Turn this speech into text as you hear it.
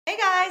Hey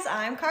guys,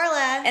 I'm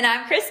Carla. And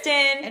I'm Kristen.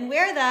 And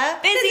we're the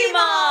Busy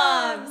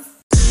Moms.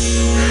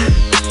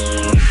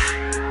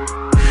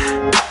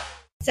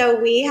 So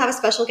we have a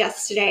special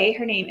guest today.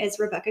 Her name is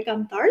Rebecca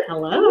Guntharp.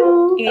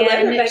 Hello. And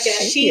Hello, Rebecca.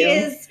 she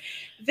is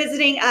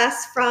visiting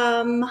us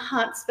from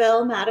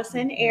Huntsville,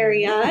 Madison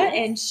area.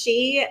 And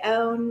she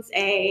owns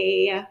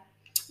a,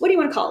 what do you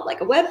want to call it? Like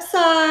a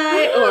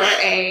website or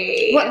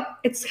a... Well,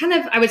 it's kind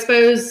of, I would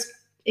suppose,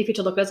 if you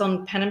to look at us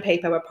on pen and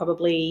paper, we're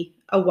probably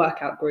a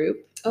workout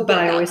group. But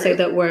I always say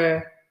that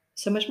we're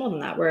so much more than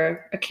that.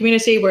 We're a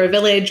community, we're a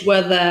village,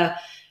 we're the,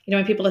 you know,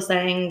 when people are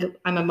saying,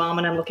 I'm a mom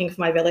and I'm looking for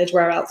my village,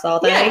 where else are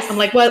they? Yes. I'm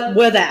like,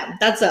 we're them.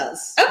 That's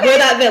us. Okay. We're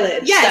that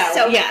village. Yes,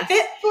 so yes.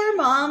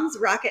 Fit4Mom's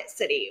Rocket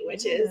City,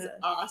 which is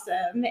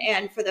awesome.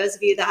 And for those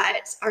of you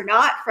that are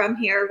not from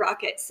here,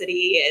 Rocket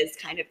City is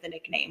kind of the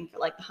nickname for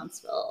like the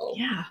Huntsville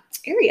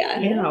area.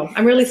 Yeah.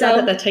 I'm really sad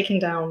that they're taking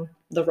down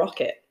the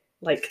rocket.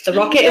 Like the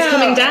rocket is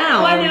coming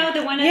down. Oh, I know,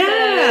 the one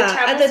at the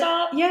travel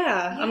stop.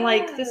 Yeah. I'm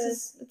like,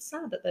 it's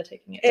sad that they're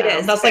taking it It down.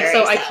 is That's like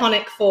so very sad.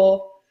 iconic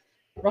for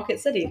Rocket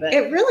City, but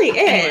It really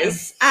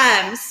is.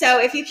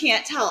 So if you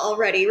can't tell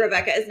already,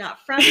 Rebecca is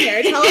not from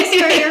here. Tell us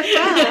where you're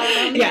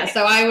from. Yeah,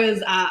 so I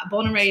was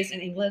born and raised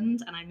in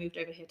England, and I moved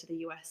over here to the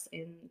US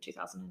in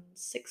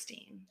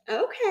 2016.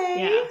 Okay.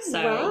 Yeah,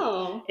 so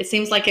wow. it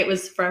seems like it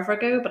was forever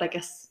ago, but I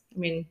guess, I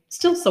mean,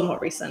 still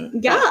somewhat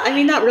recent. Yeah, I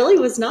mean that really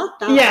was not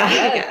that long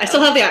ago. I still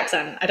have the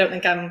accent. I don't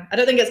think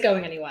it's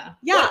going anywhere.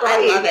 Yeah,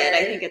 I love it.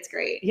 I think it's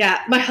great.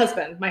 Yeah, my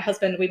husband,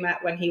 we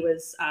met when he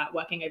was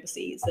working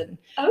overseas, and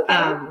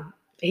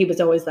he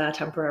was always there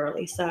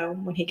temporarily. So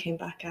when he came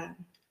back,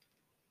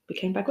 we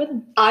came back with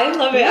him. I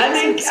love it. I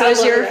think so.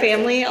 Is your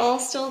family all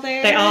still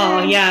there? They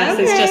are. Yes,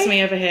 Okay. It's just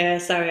me over here.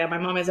 So yeah, my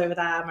mom is over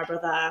there. My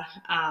brother.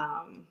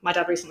 My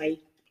dad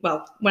recently.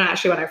 Well, when I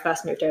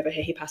first moved over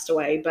here, he passed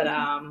away. But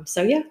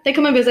so yeah, they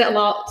come and visit a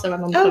lot. So my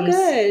mom comes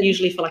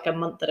usually for like a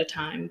month at a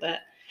time. But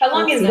how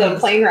long is the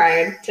plane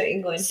ride to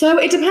England? So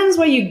it depends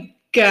where you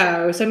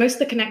go. So most of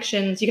the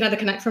connections, you can either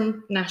connect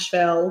from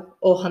Nashville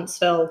or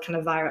Huntsville, kind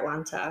of via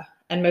Atlanta,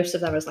 and most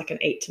of them is like an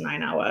 8 to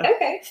 9 hour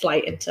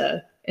flight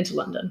into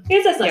London.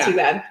 Yes, that's not too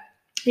bad.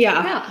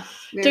 Yeah.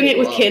 Doing it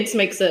with kids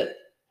makes it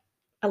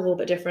a little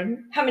bit different.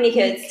 How many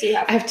kids do you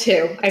have? I have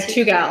two. I have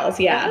two girls.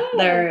 Yeah,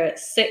 they're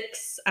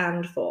 6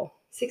 and 4.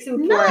 6 and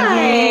 4. Nice.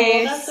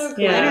 Oh, that's so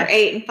cool. Mine are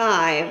 8 and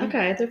 5.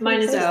 Okay,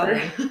 mine is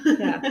 4.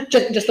 Yeah,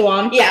 just the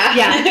one. Yeah.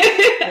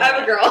 I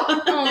have a girl.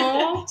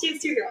 Aww. She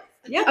has 2 girls.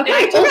 Yeah.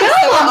 Okay. All All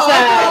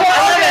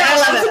I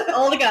love it.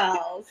 All the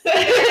girls.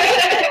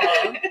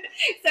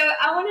 So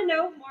I want to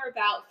know more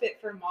about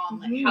Fit4Mom.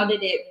 Like, how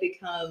did it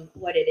become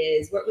what it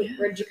is? Where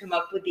did you come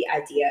up with the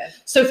idea?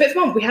 So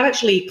Fit4Mom, we have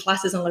actually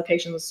classes and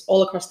locations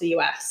all across the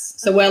US.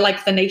 So we're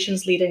like the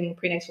nation's leading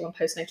prenatal and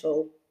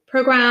postnatal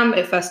program.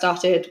 It first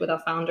started with our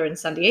founder in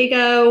San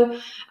Diego,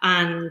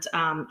 and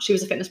she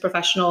was a fitness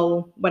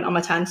professional, went on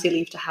maternity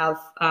leave to have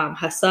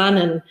her son,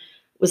 and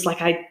was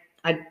like, I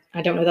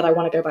don't know that I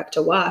want to go back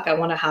to work. I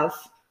want to have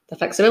the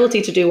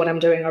flexibility to do what I'm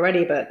doing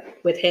already, but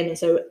with him. And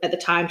so at the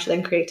time, she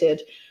then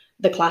created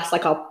the class,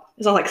 like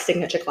it's our like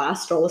signature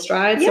class, stroller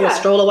stride. So a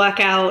stroller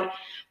workout.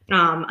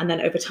 And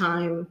then over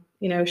time,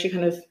 you know, she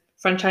kind of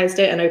franchised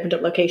it and opened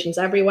up locations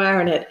everywhere.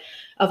 And it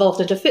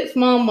evolved into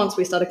Fit4Mom once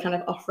we started kind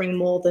of offering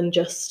more than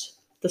just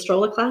the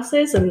stroller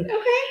classes. And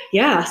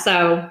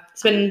so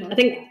it's been, I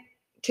think,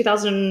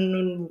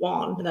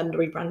 2001, and then the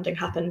rebranding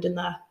happened in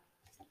the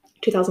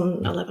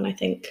 2011, I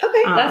think.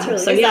 Okay, that's really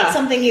so. Is that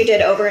something you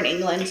did over in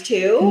England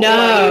too?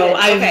 No,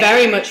 I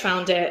very much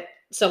found it.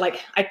 So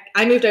like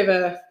I moved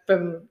over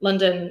from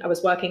London. I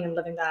was working and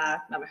living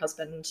there, met my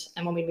husband,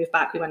 and when we moved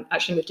back, we moved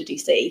to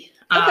DC.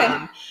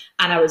 And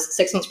I was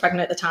 6 months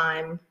pregnant at the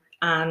time,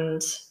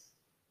 and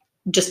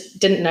just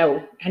didn't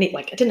know I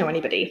didn't know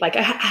anybody. Like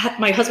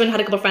my husband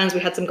had a couple of friends. We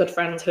had some good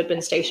friends who had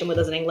been stationed with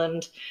us in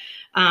England.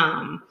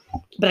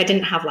 But I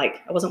didn't have I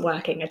wasn't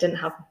working. I didn't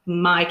have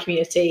my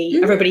community.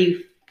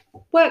 Everybody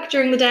worked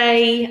during the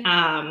day.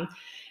 And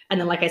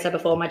then, like I said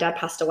before, my dad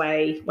passed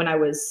away when I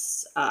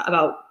was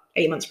about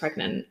 8 months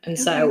pregnant. And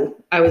so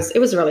it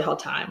was a really hard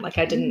time. Like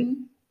I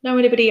didn't know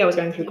anybody. I was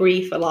going through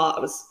grief a lot.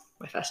 It was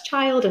my first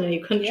child in a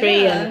new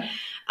country. And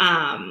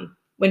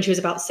when she was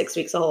about 6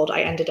 weeks old,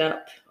 I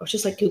was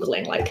just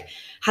Googling,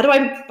 how do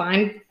I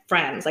find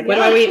friends? Where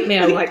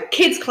do I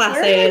kids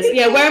classes?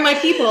 Where are my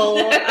people?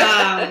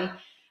 And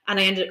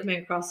I ended up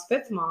coming across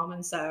Fit4Mom.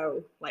 And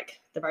so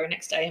the very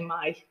next day in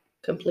my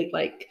complete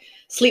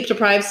sleep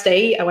deprived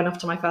state, I went off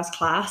to my first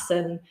class,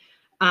 and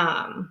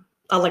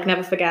I'll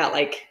never forget,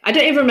 I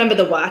don't even remember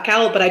the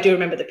workout, but I do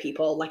remember the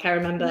people. I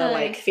remember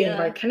feeling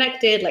very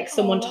connected.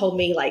 Someone told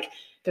me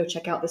go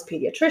check out this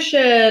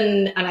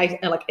pediatrician, and I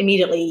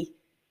immediately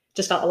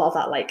just felt a lot of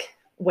that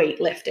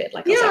weight lifted.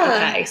 I was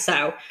okay,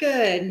 so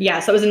good. Yeah,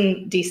 so I was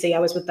in DC. I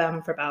was with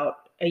them for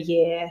about a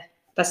year.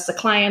 That's as a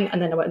client,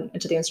 and then I went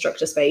into the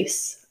instructor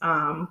space.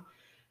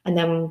 And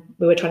then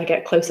we were trying to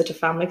get closer to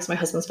family because my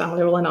husband's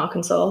family are all in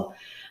Arkansas.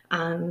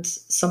 And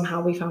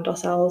somehow we found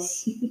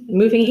ourselves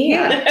moving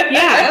here.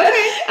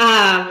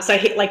 So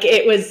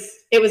it was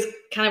it was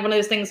kind of one of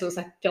those things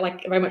I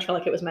very much feel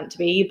like it was meant to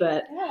be,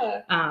 but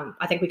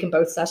I think we can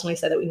both certainly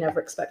say that we never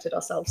expected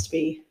ourselves to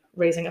be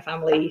raising a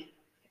family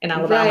in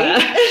Alabama.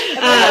 Right.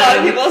 A lot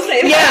of people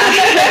say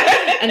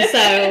that. Yeah. And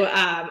so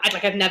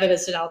I've never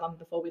visited Alabama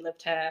before we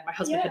lived here. My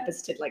husband had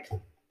visited like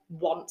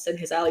once in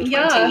his early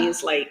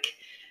 20s, like.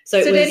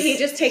 So did he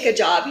just take a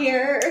job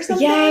here or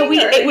something? Yeah, we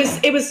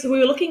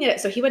were looking at it.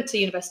 So he went to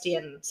university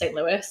in St.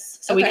 Louis.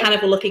 So we kind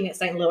of were looking at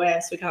St.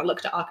 Louis. We kind of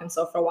looked at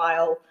Arkansas for a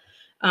while.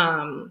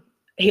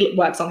 He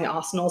works on the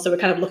Arsenal. So we're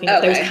kind of looking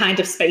at those kind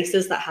of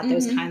spaces that had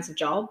those kinds of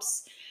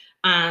jobs.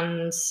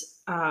 And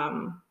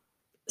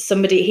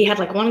he had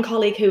like one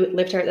colleague who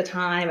lived here at the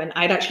time. And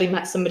I'd actually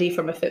met somebody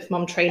from a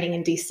Fit4Mom training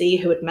in DC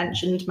who had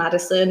mentioned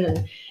Madison.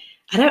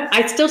 And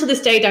I still to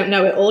this day don't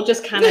know. It all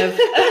just kind of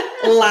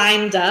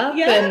lined up,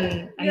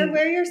 and you're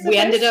where you're supposed we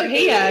ended up to be.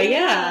 here.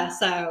 Yeah.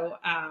 So,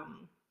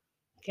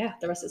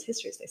 the rest is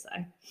history, as they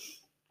say.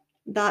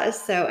 That is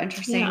so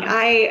interesting. Yeah.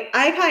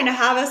 I kind of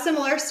have a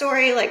similar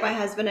story. Like my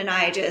husband and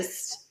I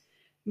just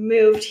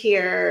moved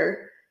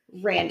here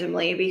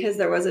randomly because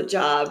there was a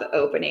job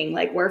opening.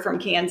 Like we're from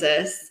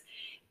Kansas,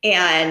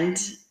 and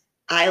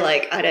I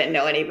didn't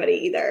know anybody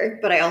either,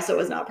 but I also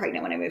was not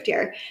pregnant when I moved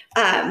here.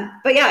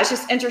 But yeah, it's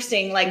just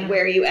interesting, like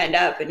where you end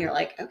up and you're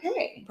like,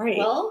 okay,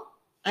 well,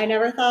 I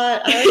never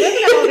thought I would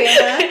live in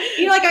Alabama.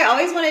 Like I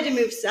always wanted to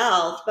move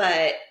south,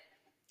 but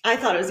I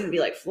thought it was going to be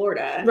like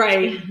Florida.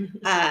 Right.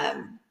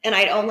 And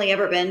I'd only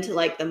ever been to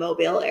like the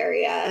Mobile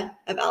area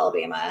of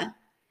Alabama.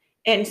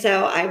 And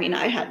so,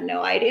 I had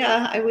no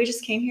idea. We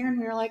just came here and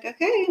we were like,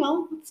 okay,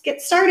 well, let's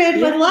get started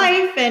with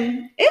life.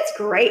 And it's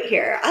great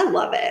here. I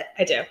love it.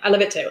 I do. I love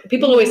it too.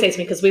 People always say to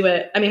me, because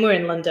we're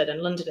in London,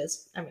 and London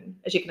is,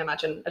 as you can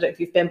imagine, I don't know if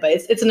you've been, but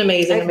it's an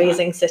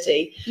amazing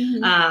city.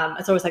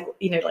 It's always like,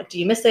 do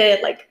you miss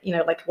it? Like,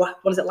 what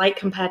is it like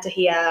compared to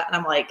here? And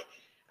I'm like,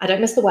 I don't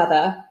miss the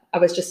weather. I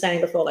was just saying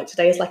before, like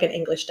today is like an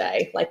English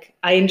day. Like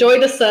I enjoy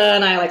the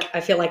sun.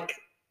 I feel like I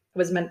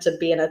was meant to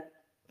be in a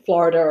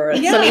Florida or a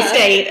sunny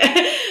state.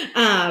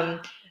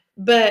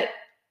 But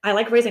I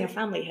like raising a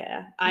family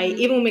here.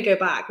 Even when we go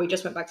back, we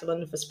just went back to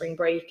London for spring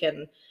break,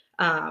 and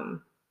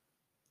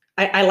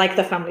I like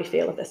the family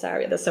feel of this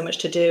area. There's so much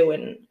to do,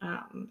 and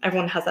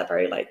everyone has that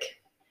very like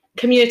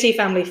community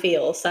family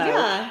feel. So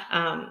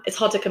it's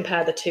hard to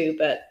compare the two,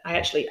 but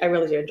I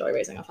really do enjoy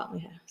raising a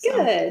family here. So,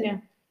 good. Yeah.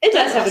 It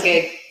does have a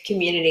good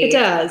community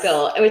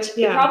feel, which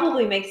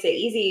probably makes it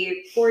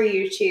easy for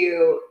you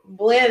to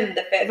blend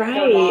the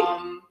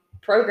Fit4Mom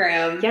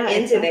program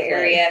into the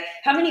area.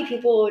 How many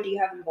people do you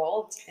have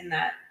involved in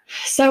that?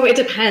 So it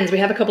depends. We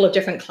have a couple of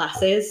different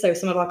classes. So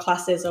some of our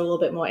classes are a little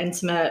bit more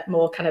intimate,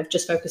 more kind of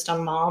just focused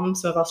on mom.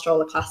 Some of our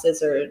stroller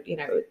classes are,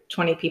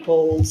 20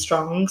 people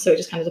strong. So it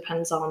just kind of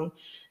depends on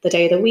the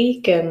day of the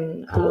week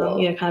and,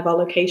 kind of our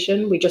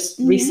location. We just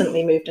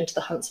recently moved into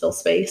the Huntsville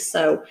space.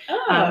 So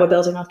we're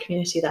building our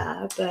community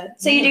there. But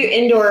so you do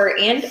indoor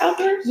and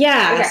outdoor?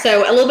 Yeah. Okay.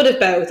 So a little bit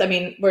of both.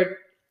 We're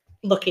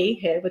lucky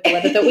here with the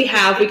weather that we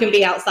have. We can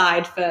be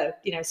outside for,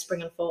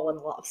 spring and fall and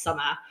a lot of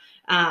summer.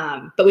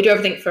 But we do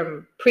everything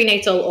from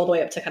prenatal all the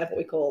way up to kind of what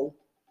we call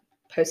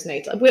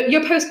postnatal.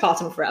 You're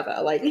postpartum forever.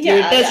 Like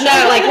there's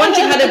no like once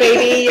you've had a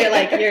baby,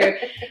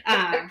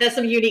 there's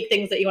some unique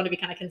things that you want to be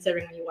kind of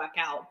considering when you work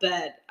out.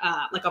 But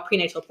like our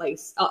prenatal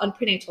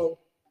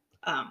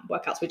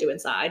workouts we do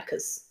inside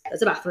because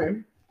there's a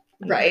bathroom.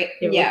 Right.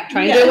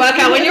 Trying to do a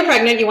workout when you're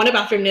pregnant, you want a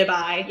bathroom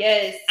nearby.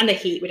 Yes. And the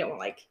heat, we don't want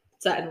like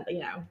certain,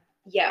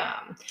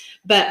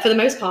 but for the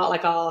most part,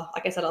 like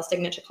I said, our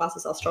signature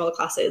classes, our stroller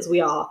classes, we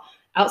are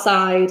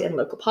outside in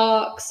local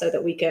parks so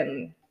that we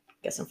can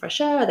get some fresh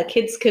air. The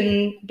kids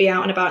can be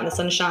out and about in the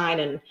sunshine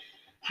and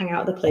hang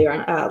out at the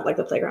playground,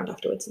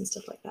 afterwards and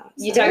stuff like that.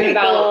 So, you talking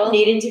about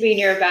needing to be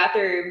near a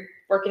bathroom,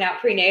 working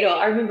out prenatal.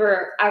 I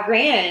remember I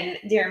ran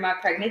during my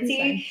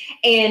pregnancy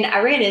and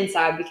I ran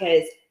inside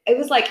because it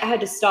was like I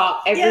had to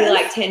stop every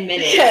like 10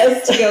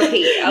 minutes to go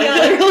pee. I was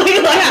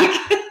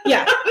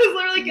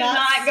literally could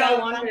not go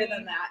longer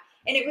than that.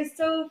 And it was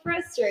so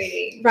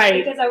frustrating.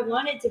 Right. Because I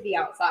wanted to be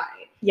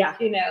outside. Yeah.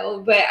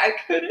 But I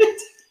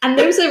couldn't. And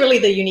those are really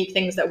the unique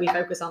things that we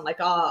focus on. Like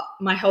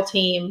my whole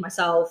team,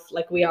 myself,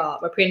 like we're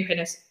pre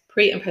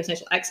and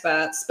postnatal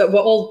experts, but we're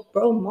all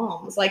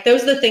moms. Like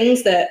those are the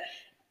things that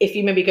if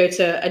you maybe go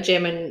to a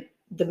gym and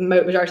the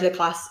majority of the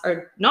class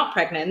are not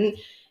pregnant,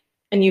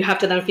 and you have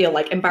to then feel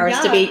like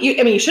embarrassed to be,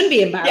 you shouldn't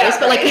be embarrassed,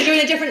 but like, cause you're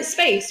in a different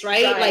space,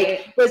 right?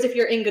 Like, whereas if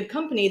you're in good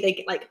company,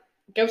 they like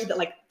go to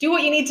do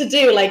what you need to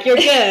do. Like you're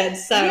good.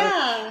 So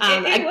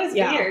it was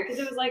weird because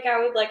it was like, I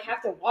would like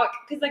have to walk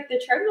because like the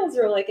treadmills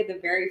are like at the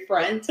very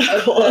front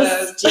of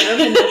the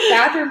gym and the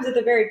bathrooms at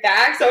the very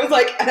back. So I was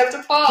like, I have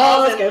to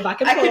pause. Go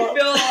back and I forth. could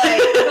feel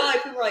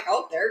like people were like,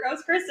 oh, there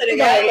goes Kristen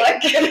again.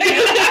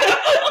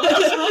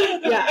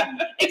 Yeah,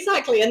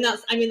 exactly. And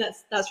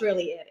that's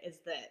really it, is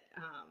that,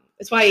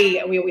 it's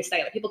why we always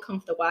say like people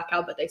come for the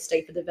workout, but they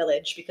stay for the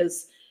village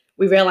because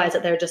we realize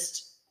that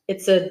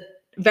it's a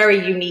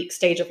very unique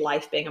stage of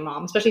life being a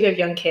mom, especially if you have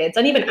young kids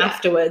and even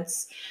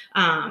afterwards.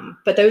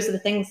 But those are the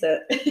things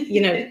that,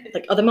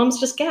 like other moms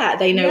just get.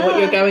 They know what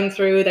you're going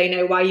through. They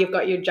know why you've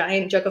got your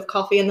giant jug of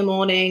coffee in the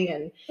morning.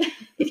 And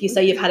if you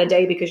say you've had a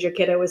day because your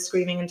kiddo was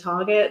screaming in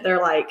Target,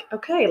 they're like,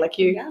 okay, like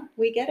we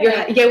get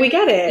it. We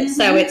get it. Mm-hmm.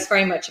 So it's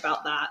very much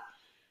about that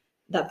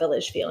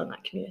village feel in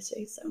that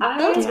community. So I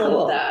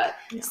love that.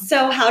 Yeah.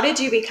 So how did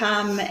you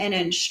become an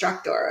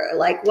instructor?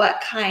 Like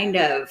what kind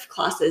of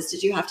classes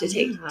did you have to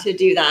take to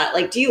do that?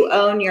 Like, do you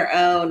own your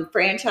own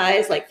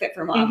franchise, like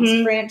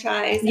Fit4Mom's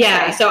franchise?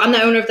 Yeah. Okay. So I'm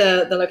the owner of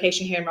the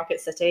location here in Rocket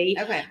City.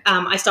 Okay.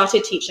 I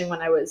started teaching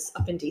when I was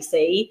up in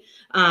DC.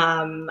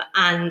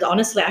 And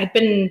honestly,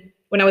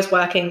 when I was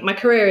working, my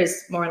career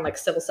is more in like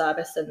civil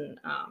service and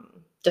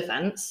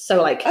defense.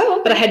 So like,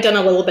 but I had done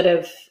a little bit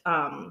of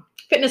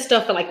fitness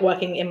stuff for like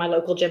working in my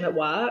local gym at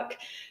work.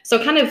 So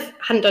I kind of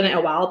hadn't done it in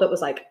a while, but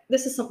was like,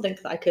 this is something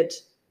that I could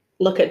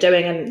look at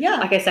doing. And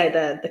like I say,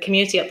 the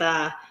community up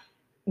there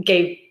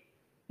gave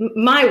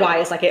my why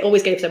is like, it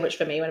always gave so much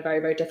for me in a very,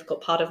 very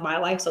difficult part of my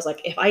life. So I was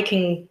like, if I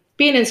can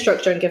be an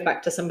instructor and give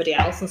back to somebody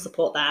else and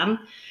support them.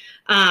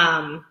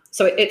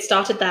 So it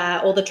started there.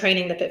 All the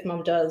training that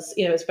Fit4Mom does,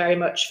 is very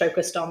much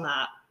focused on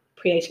that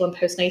prenatal and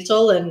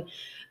postnatal.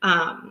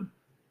 And,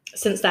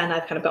 since then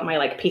I've kind of got my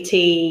like PT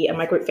and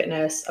my group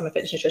fitness. I'm a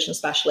fitness nutrition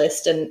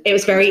specialist, and it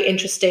was very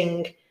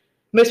interesting.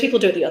 Most people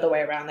do it the other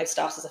way around. They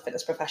start as a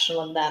fitness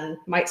professional and then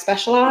might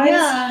specialize.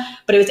 Yeah.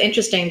 But it was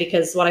interesting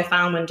because what I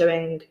found when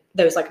doing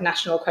those like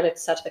national accredited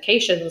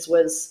certifications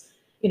was,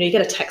 you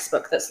get a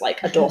textbook that's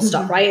like a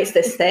doorstop, right? It's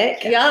this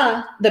thick.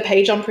 Yeah. The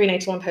page on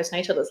prenatal and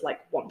postnatal is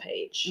like one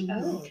page.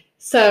 Oh.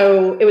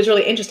 So it was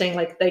really interesting.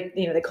 Like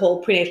they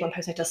call prenatal and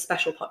postnatal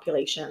special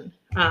population.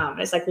 And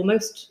it's like, well,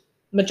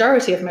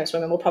 majority of most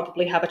women will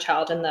probably have a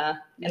child in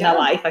their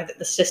life. I think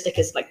the statistic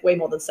is like way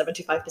more than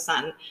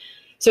 75%.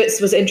 So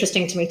it was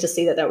interesting to me to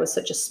see that there was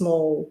such a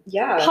small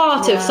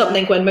part of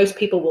something when most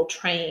people will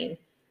train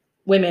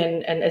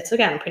women, and it's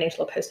again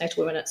prenatal or postnatal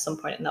women at some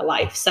point in their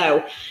life.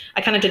 So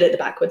I kind of did it the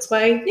backwards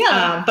way.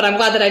 But I'm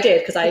glad that I did,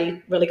 because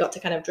I really got to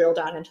kind of drill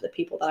down into the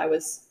people that I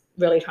was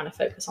really trying to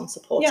focus on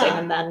supporting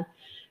and then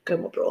go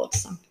more broad.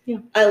 So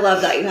I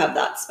love that you have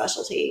that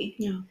specialty.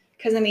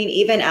 Because,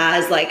 even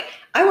as, like,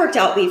 I worked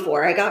out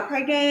before I got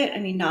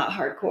pregnant. Not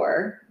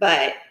hardcore,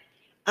 but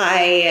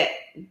I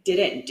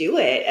didn't do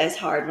it as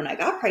hard when I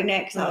got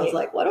pregnant because I was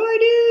like, what do I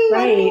do?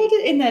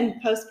 Right. And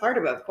then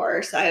postpartum, of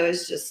course, I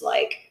was just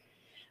like,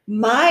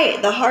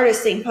 the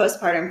hardest thing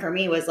postpartum for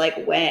me was,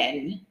 like,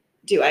 when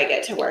do I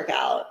get to work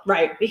out?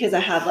 Right. Because I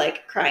have,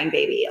 like, crying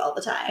baby all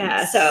the time.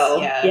 Yes.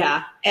 So,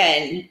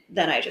 and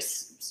then I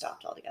just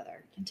stopped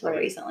altogether until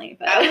recently.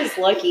 But I was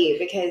lucky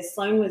because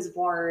Sloan was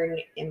born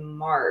in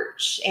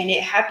March, and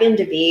it happened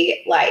to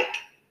be like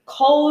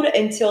cold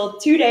until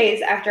 2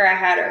 days after I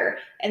had her,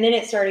 and then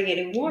it started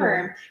getting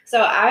warm.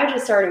 So I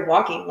just started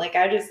walking. Like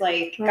I just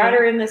got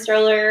her in the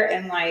stroller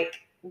and like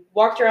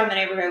walked around the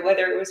neighborhood,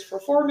 whether it was for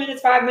 4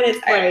 minutes, 5 minutes.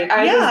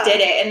 I just did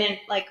it, and then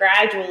like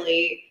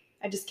gradually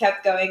I just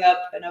kept going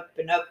up and up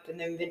and up, and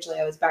then eventually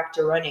I was back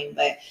to running.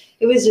 But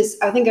it was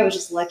just, I think I was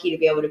just lucky to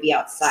be able to be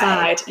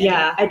outside.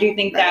 Yeah. I do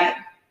think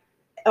that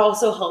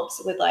also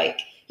helps with like,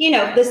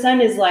 the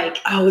sun is like.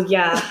 Oh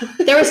yeah.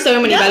 There are so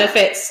many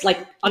benefits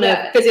like on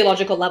a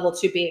physiological level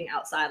to being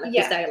outside. Like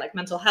you say, like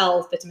mental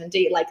health, vitamin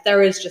D, like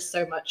there is just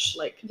so much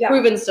like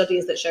proven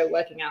studies that show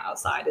working out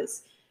outside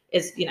is,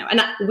 and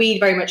that we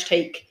very much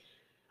take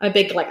a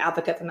big like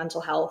advocate for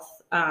mental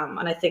health.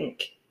 And I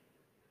think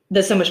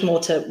there's so much more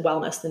to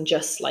wellness than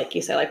just like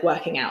you say, like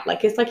working out.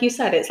 Like it's like you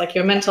said, it's like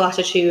your mental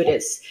attitude.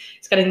 It's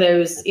getting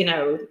those,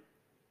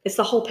 it's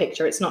the whole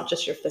picture. It's not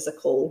just your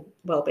physical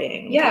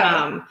well-being.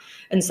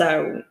 And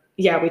so,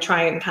 we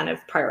try and kind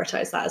of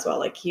prioritize that as well.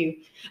 Like you,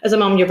 as a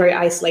mom, you're very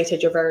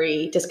isolated. You're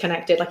very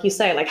disconnected. Like you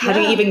say, like how do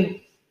you even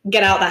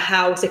get out of the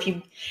house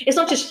it's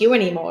not just you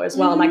anymore as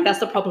well. Like that's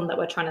the problem that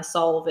we're trying to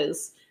solve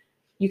is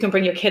you can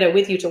bring your kiddo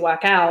with you to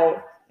work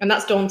out. And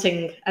that's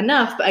daunting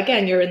enough. But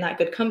again, you're in that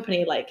good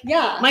company. Like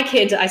my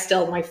kid,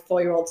 my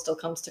 4-year-old still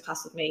comes to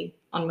class with me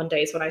on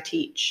Mondays when I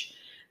teach.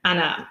 And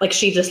like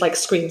she just like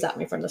screams at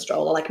me from the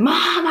stroller, like, Mom,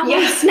 I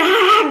want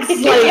snacks.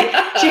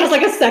 Like she has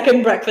like a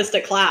second breakfast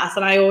at class.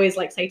 And I always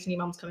like say to new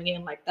moms coming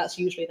in, like that's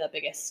usually their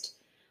biggest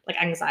like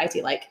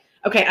anxiety. Like,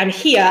 okay, I'm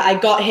here. I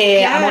got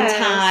here. I'm on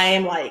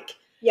time. Like,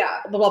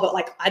 blah, blah, blah.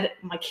 Like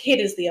my kid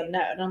is the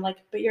unknown. And I'm like,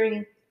 but you're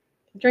in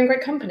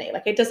great company.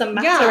 Like it doesn't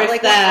matter if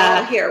like they're we're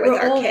all here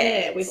with our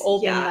kids. We've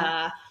all been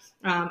there.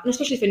 And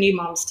especially for new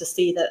moms to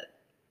see that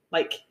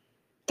like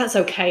that's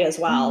okay as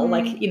well.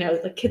 Like,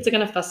 the kids are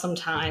going to fuss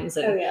sometimes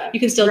and you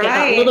can still get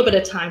that little bit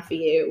of time for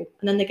you.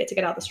 And then they get to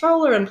get out the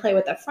stroller and play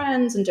with their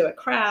friends and do a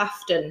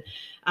craft. And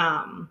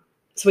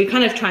so we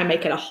kind of try and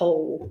make it a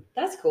whole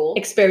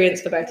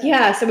experience for both.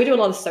 Yeah. So we do a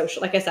lot of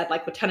social, like I said,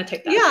 like we kind of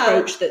take that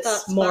approach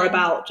that's more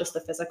about just the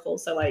physical.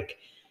 So like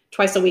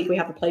twice a week we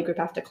have a play group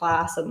after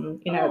class,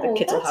 and the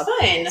kids will have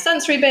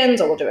sensory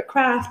bins, or we'll do a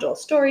craft or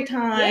story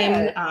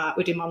time.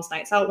 We do mom's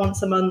nights out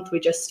once a month. We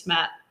just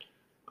met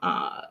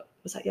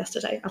was that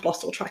yesterday? I've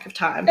lost all track of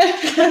time.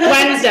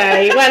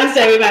 Wednesday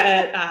we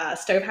met at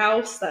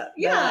Stovehouse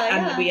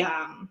and we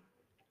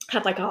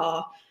had like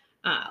our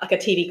like a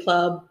TV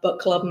club, book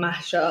club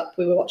mashup.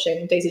 We were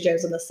watching Daisy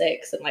Jones and the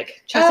Six and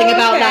like chatting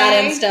about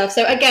that and stuff.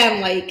 So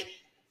again, like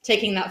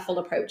taking that full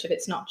approach of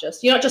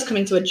you're not just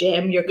coming to a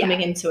gym, you're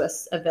coming into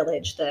a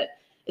village that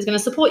is going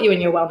to support you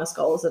in your wellness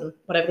goals and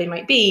whatever they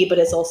might be, but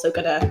it's also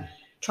going to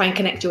try and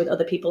connect you with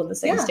other people in the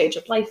same stage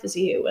of life as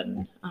you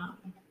and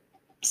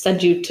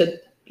send you to,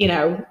 you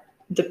know,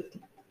 the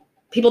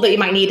people that you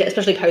might need,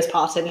 especially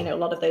postpartum, you know, a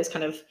lot of those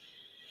kind of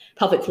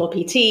pelvic floor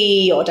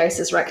PT or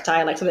dosis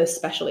recti, like some of those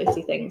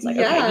specialty things, like,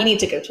 okay, you need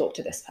to go talk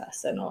to this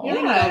person or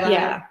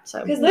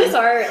so. Because those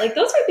are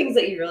things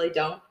that you really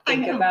don't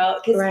think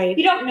about, because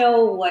you don't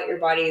know what your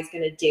body is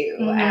going to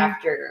do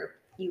after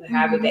you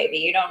have a baby.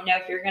 You don't know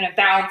if you're going to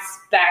bounce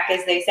back,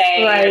 as they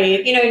say, or,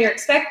 you know, and you're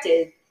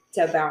expected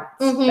to bounce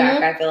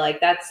back. I feel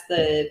like that's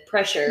the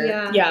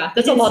pressure.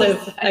 There's a lot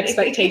of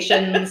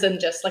expectations and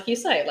just like you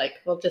say, like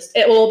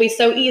it will all be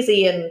so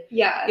easy and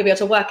you'll be able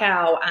to work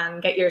out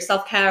and get your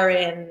self-care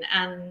in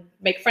and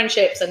make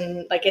friendships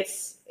and like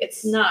it's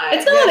not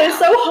it's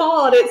so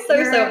hard. It's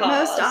so hard.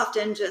 Most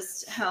often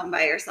just home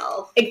by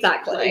yourself.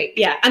 Exactly.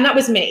 And that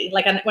was me.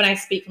 Like when I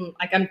speak from,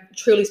 like, I'm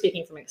truly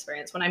speaking from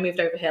experience. When I moved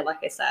over here, like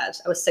I said,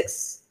 I was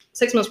six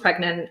months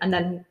pregnant, and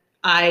then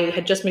I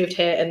had just moved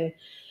here and,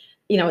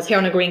 you know, I was here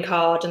on a green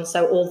card. And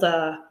so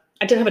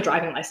I didn't have a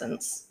driving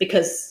license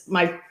because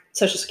my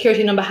social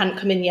security number hadn't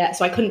come in yet.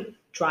 So I couldn't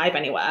drive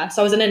anywhere.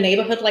 So I was in a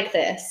neighborhood like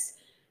this.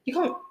 You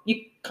can't,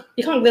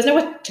 there's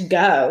nowhere to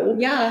go.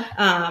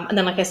 And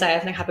then, like I say,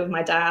 everything happened with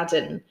my dad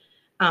and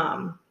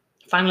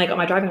finally I got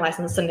my driving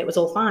license and it was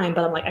all fine.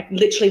 But I'm like, I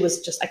literally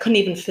I couldn't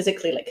even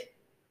physically like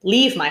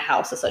leave my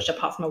house as such,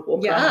 apart from a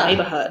walk around the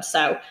neighborhood.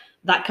 So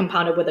that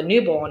compounded with a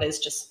newborn is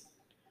just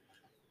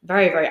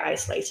very, very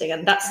isolating.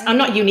 And I'm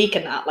not unique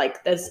in that.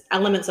 Like there's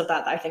elements of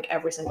that I think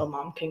every single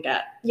mom can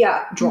get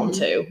drawn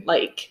to.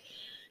 Like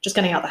just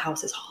getting out the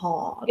house is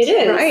hard. It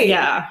is. Right.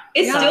 Yeah.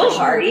 It's still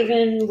hard,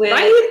 even with a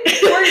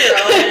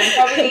 4-year-old and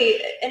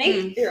probably an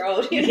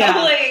 8-year-old, you know,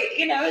 like,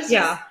 you know, it's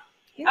just,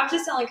 I was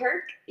just telling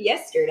Kirk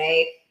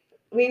yesterday,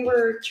 we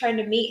were trying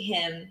to meet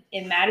him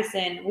in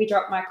Madison. We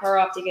dropped my car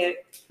off to get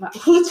my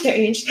oil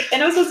changed,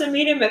 and I was supposed to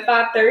meet him at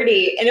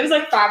 5:30, and it was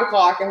like 5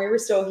 o'clock, and we were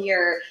still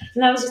here.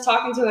 And I was just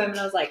talking to him, and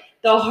I was like,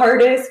 the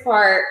hardest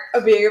part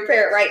of being a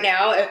parent right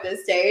now at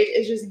this stage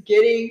is just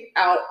getting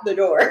out the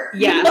door.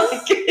 Yes.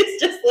 Like, it's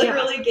just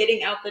literally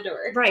getting out the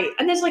door. Right.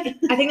 And there's like,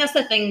 I think that's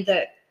the thing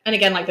that, and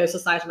again, like those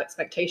societal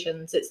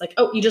expectations, it's like,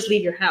 oh, you just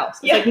leave your house.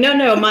 It's like,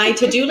 no, my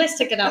to-do list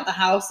to get out the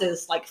house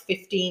is like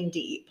 15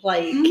 deep.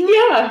 Like, and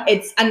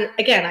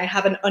again, I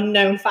have an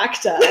unknown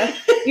factor.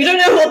 You don't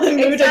know what the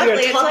mood of your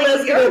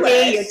toddler's going to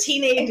be, your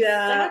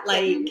teenager.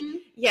 Like,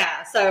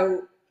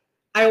 so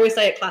I always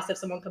say at class, if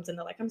someone comes in,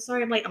 they're like, I'm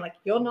sorry, I'm late. I'm like,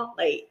 you're not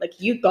late. Like,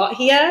 you got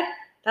here.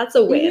 That's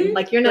a win.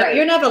 Like, you're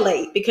never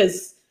late,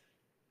 because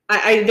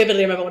I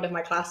vividly remember one of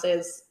my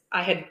classes,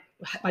 I had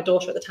my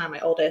daughter at the time, my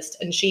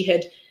oldest, and she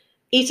had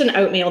eaten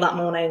oatmeal that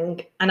morning,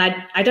 and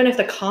I don't know if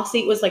the car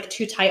seat was like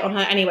too tight on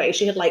her. Anyway,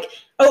 she had like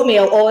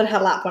oatmeal all in her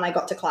lap when I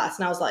got to class,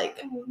 and I was like,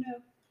 oh no,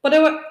 what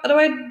do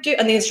I do?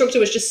 And the instructor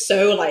was just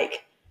so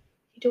like,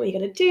 you do what you're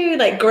gonna do,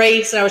 like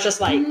grace. And I was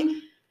just like,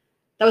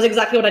 that was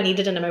exactly what I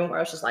needed in a moment where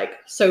I was just like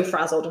so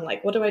frazzled and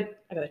like, what do I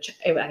gotta check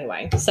it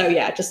anyway. So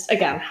yeah, just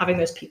again having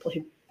those people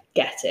who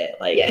get it,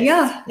 like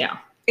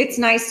it's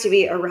nice to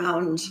be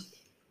around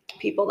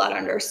people that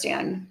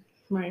understand,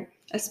 right?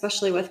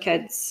 Especially with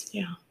kids.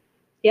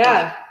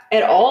 Yeah,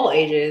 at all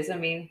ages. I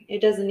mean,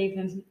 it doesn't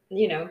even,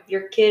 you know,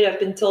 your kid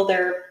up until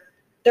they're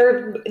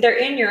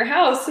in your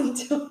house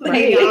until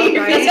they leave.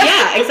 Right.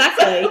 Yeah,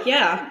 exactly.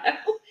 Yeah.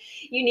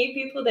 You need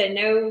people that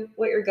know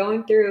what you're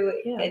going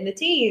through in the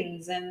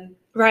teens and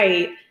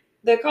the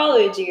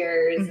college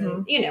years.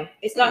 And, you know,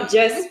 it's not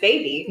just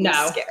baby. No.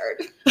 I'm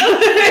scared.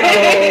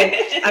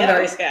 I'm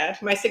very scared.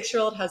 My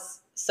 6-year-old has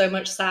so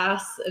much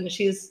sass, and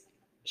she's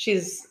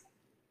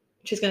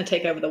going to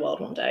take over the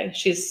world one day.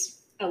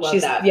 I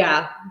love that.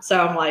 Yeah. So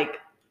I'm like,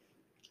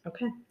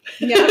 okay.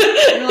 Yeah.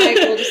 I'm like,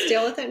 we'll just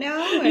deal with it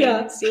now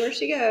and see where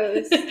she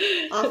goes.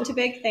 Off to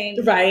big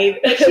things. Right.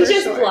 She's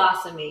just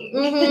blossoming.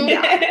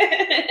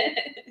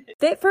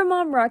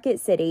 Fit4Mom Rocket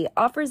City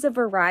offers a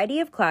variety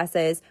of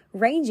classes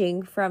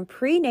ranging from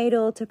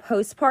prenatal to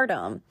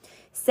postpartum.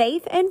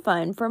 Safe and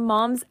fun for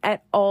moms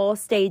at all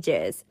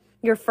stages.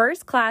 Your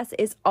first class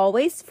is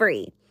always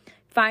free.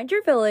 Find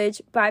your village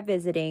by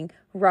visiting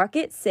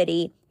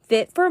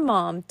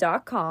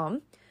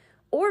rocketcityfit4mom.com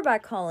or by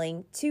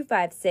calling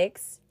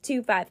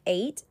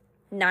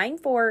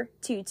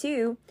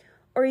 256-258-9422,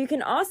 or you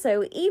can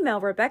also email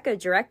Rebecca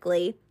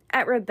directly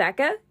at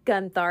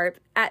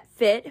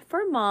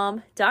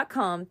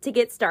rebeccaguntharp@fit4mom.com to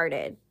get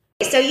started.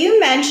 So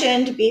you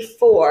mentioned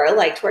before,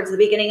 like towards the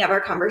beginning of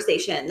our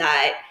conversation,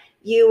 that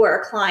you were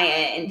a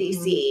client in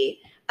DC.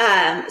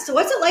 So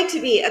what's it like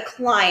to be a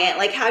client?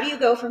 Like, how do you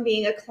go from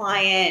being a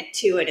client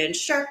to an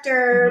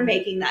instructor,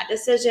 making that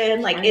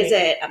decision? Like, is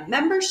it a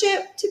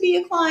membership to be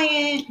a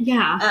client?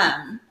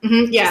 Yeah.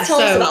 Just tell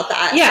us about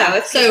that.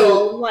 Yeah. So if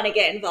people want to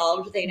get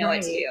involved, they know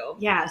what to do.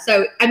 Yeah.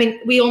 So,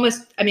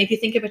 if you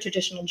think of a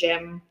traditional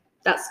gym,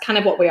 that's kind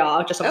of what we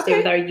are, just obviously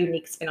with a very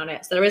unique spin on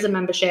it. So there is a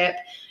membership.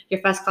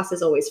 Your first class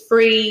is always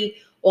free.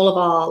 All of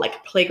our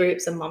like play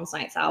groups and mom's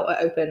nights out are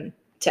open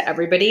to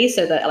everybody,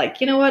 so that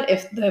like, you know what,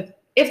 if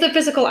the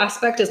physical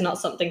aspect is not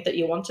something that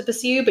you want to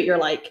pursue, but you're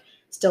like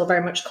still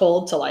very much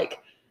called to like,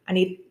 I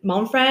need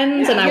mom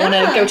friends and I want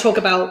to go talk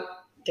about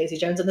Daisy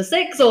Jones and the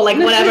Six or like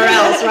whatever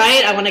else,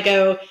 right? I want to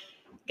go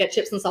get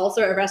chips and salsa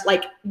at a rest.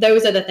 Like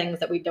those are the things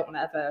that we don't want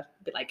to ever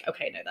be like,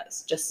 okay, no,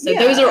 that's just, so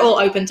those are all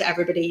open to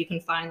everybody. You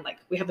can find like,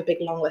 we have a big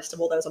long list of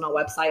all those on our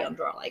website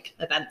under our like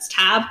events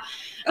tab.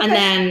 And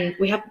then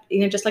we have,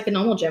 you know, just like a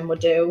normal gym would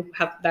do,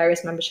 have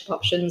various membership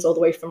options all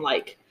the way from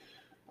like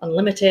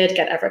unlimited,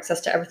 get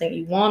access to everything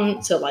you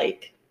want, to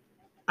like,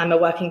 I'm a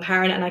working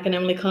parent and I can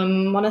only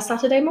come on a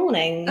Saturday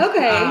morning.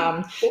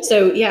 Cool.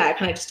 So yeah, it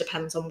kind of just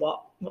depends on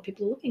what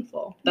people are looking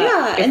for.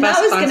 But and that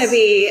was going to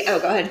be, go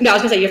ahead. No, I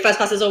was going to say your first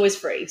class is always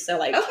free. So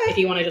like, if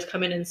you want to just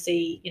come in and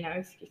see, you know,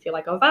 if you feel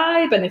like our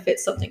vibe and if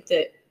it's something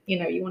that, you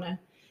know, you want to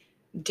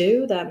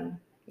do, then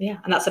yeah.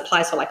 And that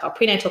applies for like our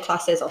prenatal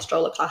classes, our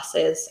stroller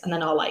classes, and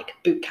then our like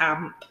boot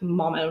camp,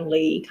 mom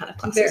only kind of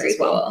classes as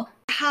well.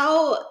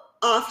 How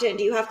often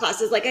do you have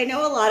classes? Like I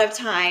know a lot of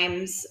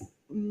times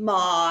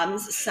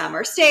moms, some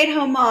are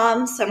stay-at-home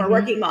moms, some are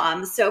working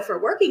moms. So for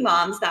working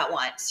moms that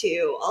want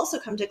to also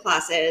come to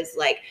classes,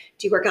 like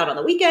do you work out on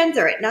the weekends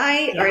or at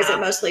night or is it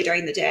mostly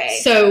during the day?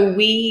 So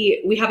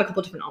we have a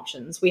couple of different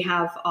options. We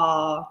have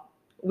our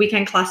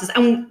weekend classes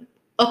and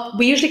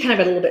we usually kind of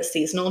a little bit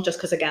seasonal just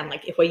because again,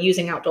 like if we're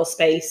using outdoor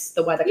space,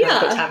 the weather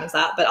kind of determines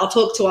that. But I'll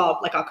talk to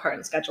our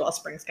current schedule, our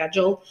spring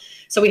schedule.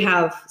 So we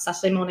have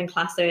Saturday morning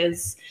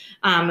classes.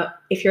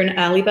 If you're an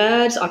early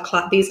bird,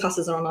 these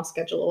classes are on our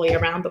schedule all year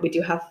round, but we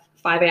do have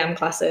 5 a.m.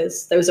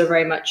 classes. Those are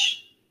very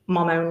much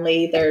mom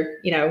only. They're,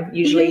 you know,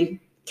 usually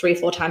 3 or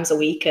 4 times a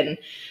week. And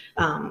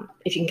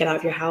if you can get out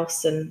of your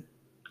house and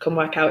come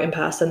work out in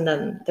person,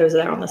 then those are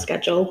there on the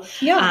schedule.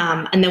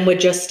 And then we're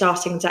just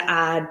starting to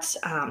add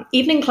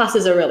evening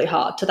classes are really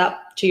hard.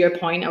 To your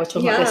point, I was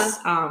talking about this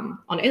on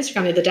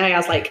Instagram the other day. I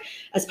was like,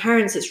 as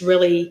parents, it's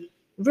really,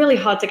 really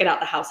hard to get out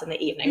the house in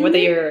the evening, whether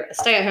you're a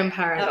stay-at-home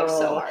parent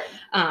or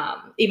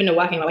even a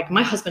working. Like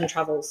my husband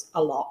travels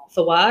a lot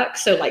for work,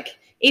 so like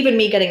even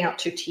me getting out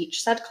to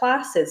teach said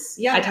class is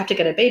I'd have to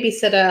get a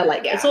babysitter.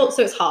 Like it's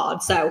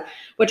hard. So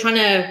we're trying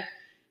to,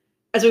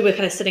 as we were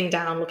kind of sitting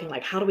down looking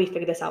like, how do we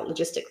figure this out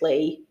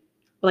logistically?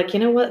 We're like, you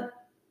know what?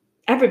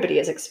 Everybody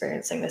is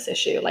experiencing this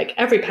issue. Like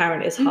every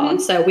parent is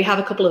hard. So we have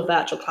a couple of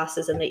virtual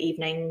classes in the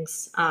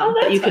evenings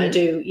that you can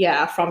do,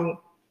 from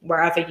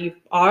wherever you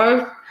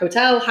are,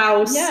 hotel,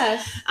 house.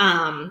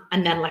 And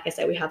then, like I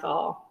say, we have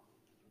our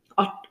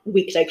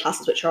weekday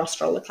classes, which are our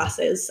stroller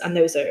classes. And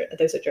those are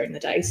during the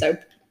day. So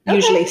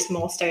usually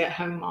more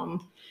stay-at-home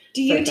mom.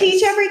 Do you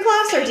teach every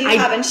class or do you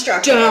have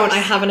instructors? I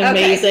have an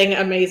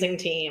amazing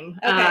team.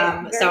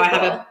 So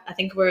I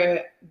think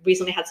we're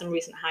recently had some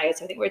recent hires.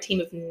 So I think we're a team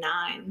of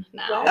 9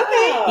 now.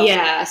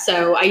 Yeah.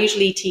 So I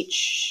usually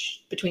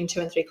teach between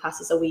 2 and 3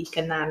 classes a week.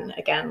 And then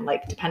again,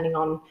 like depending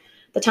on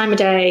the time of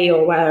day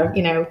or where,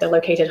 you know, they're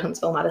located,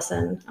 Huntsville,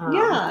 Madison.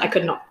 I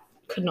could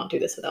not do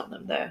this without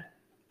them. They're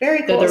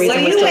very cool. The reason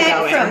so we're you still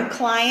went going. From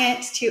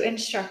client to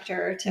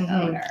instructor to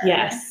owner.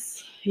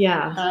 Yes.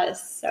 Yeah. That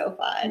is so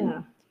fun.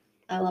 Yeah.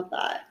 I love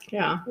that.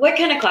 Yeah. What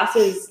kind of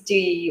classes do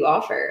you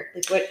offer?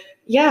 Like what?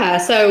 Yeah.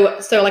 So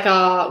like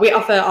we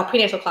offer our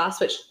prenatal class,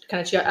 which kind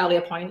of to your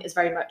earlier point is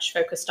very much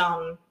focused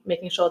on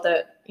making sure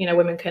that, you know,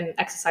 women can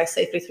exercise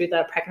safely through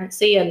their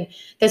pregnancy. And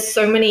there's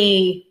so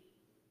many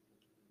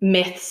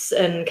myths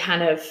and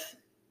kind of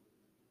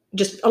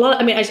just a lot.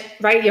 I mean,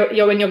 right.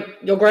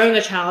 You're growing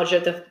a child.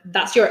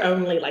 That's your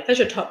only, like, that's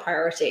your top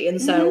priority.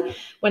 And so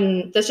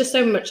when there's just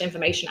so much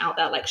information out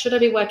there, like, should I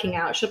be working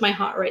out? Should my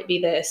heart rate be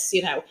this?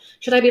 You know,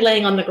 should I be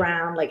laying on the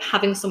ground? Like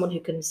having someone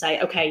who can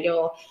say, okay,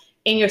 you're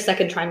in your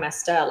second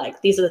trimester.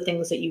 Like these are the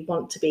things that you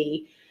want to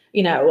be,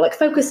 you know, like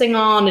focusing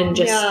on and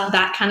just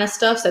that kind of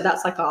stuff. So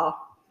that's like our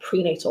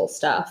prenatal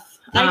stuff.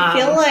 I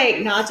feel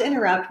like, not to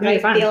interrupt, but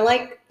I feel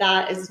like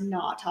that is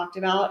not talked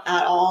about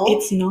at all.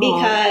 It's not.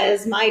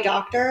 Because my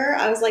doctor,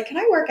 I was like, can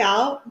I work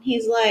out? And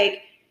he's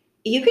like,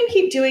 you can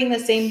keep doing the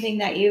same thing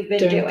that you've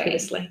been doing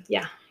previously.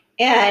 Yeah.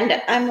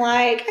 And I'm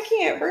like, I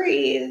can't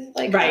breathe.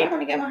 Like, I don't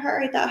want to get my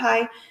heart rate that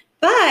high.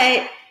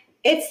 But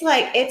it's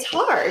like, it's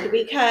hard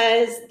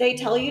because they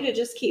tell you to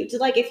just keep,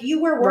 like, if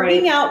you were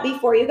working out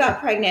before you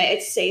got pregnant,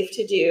 it's safe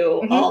to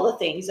do all the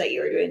things that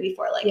you were doing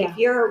before. Like if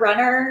you're a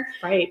runner,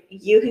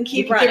 you can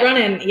keep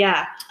running.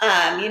 Yeah.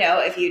 You know,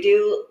 if you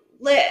do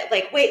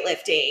like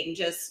weightlifting,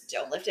 just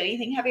don't lift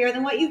anything heavier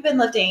than what you've been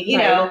lifting, you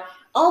know,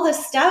 all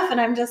this stuff.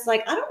 And I'm just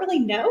like, I don't really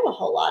know a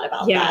whole lot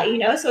about that, you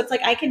know? So it's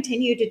like, I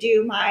continue to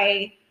do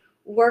my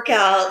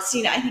workouts,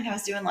 you know, I think I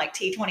was doing like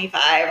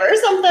T25 or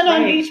something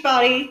on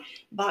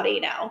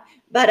Beachbody now.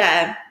 But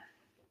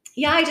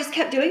yeah, I just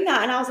kept doing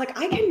that. And I was like,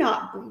 I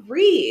cannot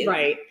breathe.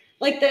 Right.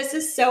 Like, this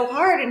is so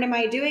hard. And am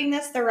I doing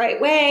this the right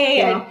way?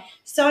 Yeah. And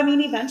so, I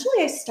mean, eventually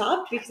I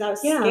stopped because I was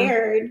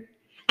scared.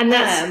 And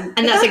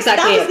that's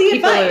exactly that was it. the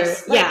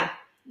advice. Like,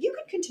 you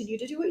can continue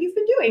to do what you've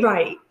been doing.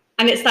 Right.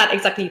 And it's that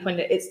exactly your point.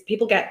 It's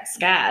people get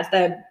scared.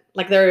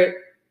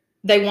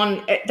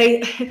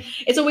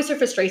 It's always so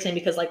frustrating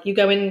because like you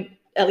go in,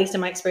 at least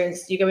in my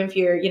experience, you go in for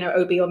your, you know,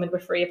 OB or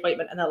midwifery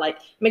appointment and they're like,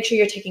 make sure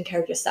you're taking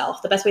care of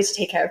yourself. The best way to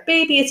take care of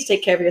baby is to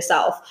take care of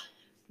yourself.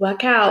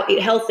 Work out,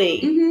 eat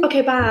healthy. Mm-hmm.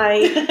 Okay,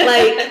 bye.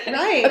 Like,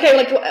 right. Okay,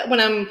 like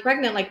when I'm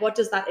pregnant, like what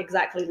does that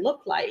exactly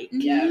look like?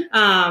 Yeah.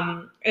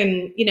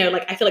 And you know,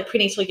 like I feel like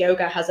prenatal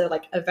yoga has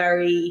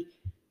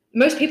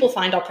most people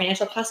find our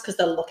prenatal class because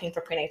they're looking for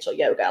prenatal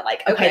yoga.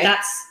 Like, okay,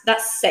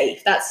 that's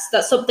safe. That's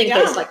something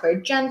that's like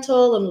very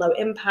gentle and low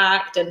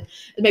impact. And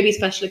maybe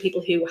especially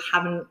people who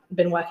haven't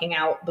been working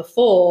out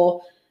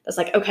before, that's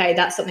like, okay,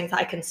 that's something that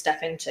I can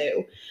step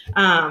into.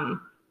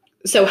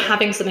 So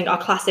having something, our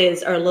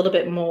classes are a little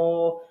bit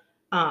more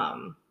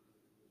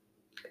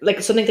like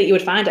something that you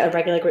would find at a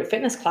regular group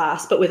fitness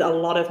class, but with a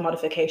lot of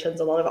modifications,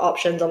 a lot of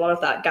options, a lot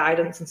of that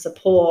guidance and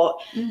support.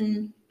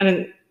 Mm-hmm.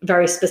 And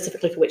very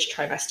specifically for which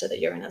trimester that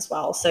you're in as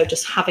well. So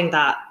just having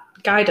that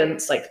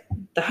guidance, like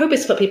the hope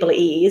is to put people at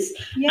ease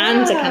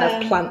and to kind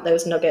of plant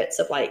those nuggets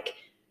of like,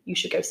 you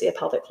should go see a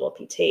pelvic floor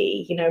PT,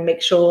 you know,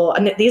 make sure.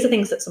 And these are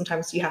things that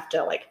sometimes you have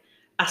to like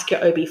ask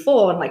your OB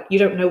for, and like, you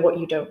don't know what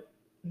you don't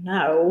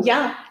know.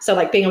 Yeah. So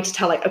like being able to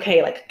tell like,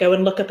 okay, like go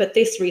and look up at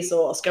this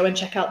resource, go and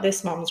check out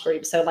this mom's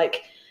group. So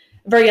like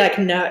very like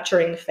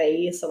nurturing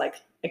phase. So like,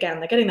 again,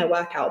 they're getting their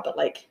workout, but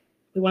like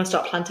we want to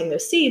start planting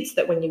those seeds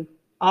that when you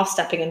are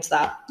stepping into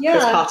that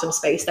postpartum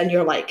space, then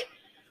you're like,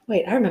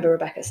 wait, I remember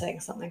Rebecca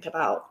saying something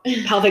about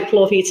pelvic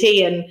floor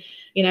PT, and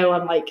you know,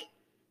 I'm like,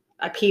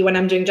 I pee when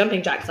I'm doing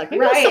jumping jacks, like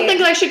maybe that's something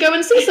that I should go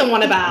and see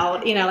someone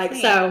about, you know, like,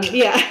 so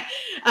yeah.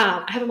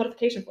 I have a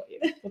modification for you.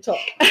 We'll talk.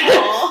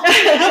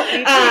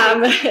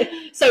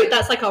 So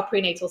that's like our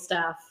prenatal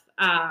stuff.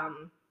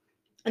 And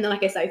then,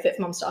 like I say,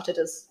 Fit4Mom started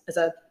it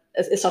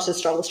started as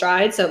Stroller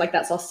Stride. So like,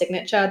 that's our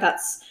signature.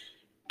 That's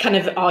kind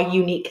of our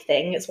unique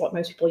thing. It's what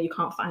most people you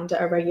can't find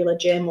at a regular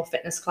gym or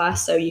fitness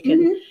class. So you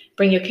can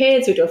bring your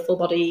kids, we do a full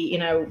body, you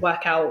know,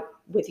 workout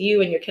with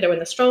you and your kiddo in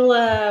the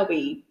stroller.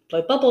 We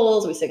blow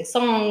bubbles, we sing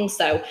songs.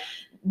 So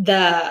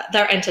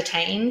they're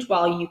entertained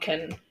while you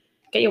can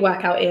get your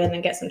workout in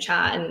and get some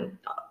chat. And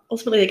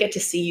ultimately they get to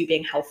see you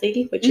being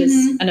healthy, which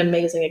is an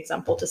amazing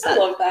example to set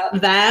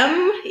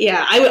them.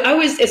 Yeah. I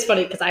always, it's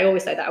funny because I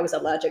always say that I was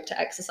allergic to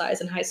exercise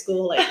in high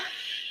school. Like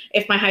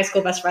if my high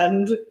school best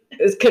friend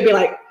could be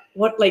like,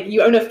 what, like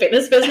you own a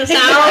fitness business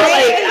now?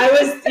 Like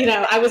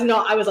I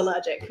was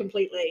allergic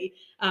completely.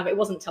 It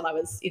wasn't until I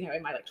was, you know,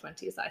 in my like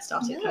 20s that I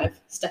started kind of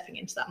stepping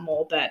into that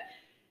more. But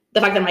the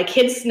fact that my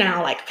kids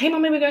now like, okay,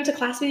 mommy, we're going to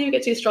class with you,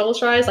 get to do stroller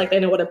strides, like they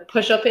know what a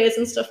push-up is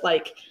and stuff.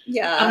 Like,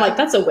 I'm like,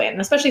 that's a win,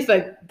 especially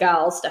for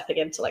girls stepping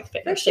into like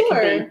fitness. It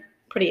can be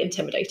pretty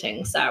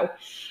intimidating. So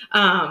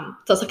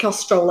it's like our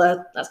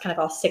stroller, that's kind of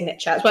our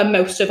signature. It's where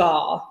most of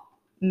our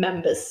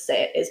members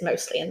sit, is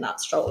mostly in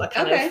that stroller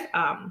kind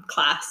of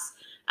class.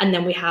 And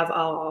then we have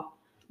our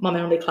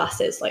mom-only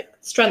classes, like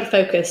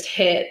strength-focused,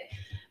 HIIT.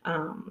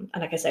 And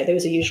like I say,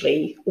 those are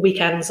usually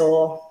weekends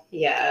or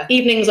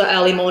evenings or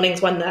early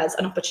mornings when there's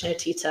an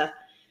opportunity to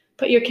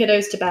put your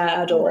kiddos to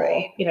bed or,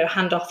 you know,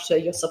 hand off to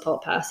your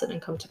support person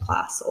and come to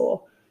class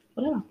or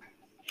whatever.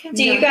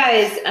 Do you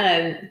guys,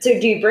 so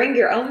do you bring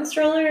your own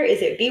stroller?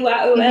 Is it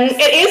BYOS?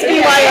 It is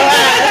BYOS.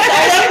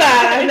 I love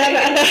that. I've never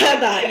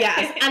heard that.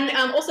 Yes. And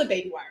also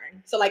baby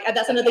wearing. So like,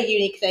 that's another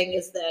unique thing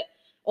is that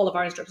all of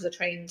our instructors are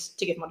trained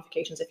to give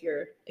modifications if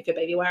you're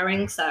baby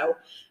wearing. So,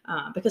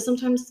 because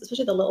sometimes,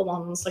 especially the little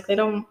ones, like they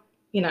don't,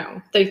 you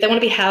know, they want to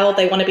be held,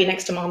 they want to be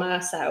next to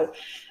mama. So,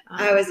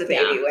 I was a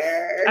baby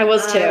wearer. I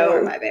was too. I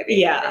wore my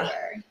baby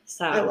everywhere.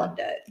 So I loved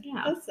it.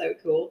 Yeah, that's so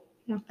cool.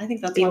 Yeah, I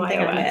think that's one thing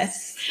I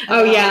miss.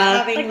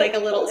 Having like a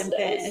little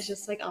infant is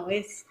just like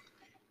always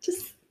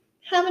just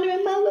having him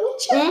in my little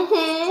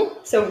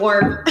chest. So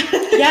warm.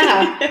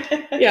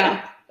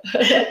 Yeah.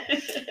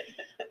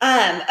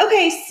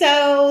 Okay,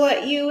 so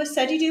you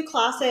said you do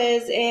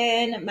classes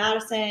in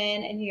Madison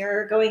and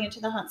you're going into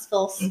the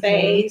Huntsville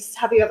space.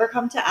 Have you ever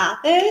come to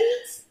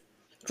Athens?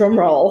 Drum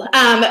roll.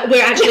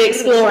 We're actually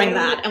exploring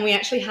that, and we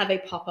actually have a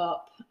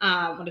pop-up.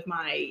 One of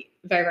my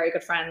very, very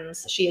good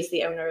friends, she is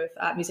the owner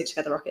of Music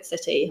Together Rocket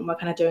City, and we're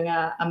kind of doing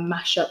a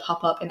mashup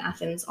pop-up in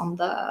Athens on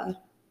the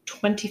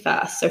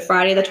 21st, so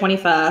Friday the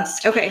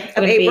 21st. Okay,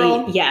 of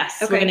April?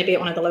 We're going to be at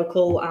one of the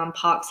local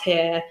parks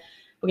here.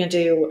 We're going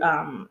to do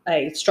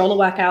a stroller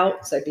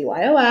workout, so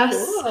BYOS,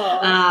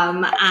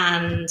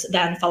 and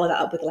then follow that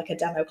up with like a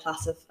demo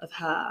class of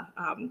her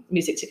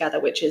Music Together,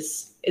 which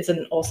is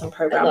an awesome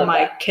program.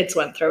 My kids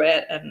went through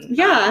it, and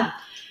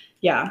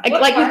Yeah.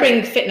 Like we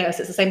bring fitness,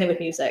 it's the same thing with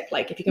music.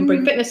 Like if you can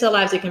bring fitness to their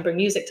lives, you can bring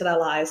music to their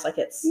lives. Like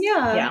it's,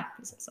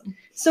 it's awesome.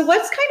 So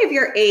what's kind of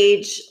your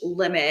age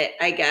limit,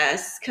 I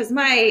guess? Because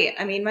my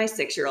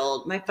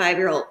 6-year-old, my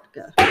 5-year-old,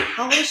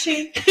 how old is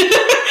she?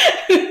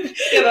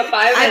 You have a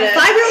 5-year-old. I have a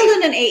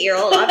 5-year-old and an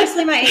 8-year-old.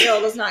 Obviously my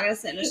 8-year-old is not going to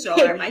sit in a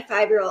stroller. My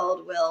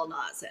 5-year-old will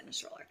not sit in a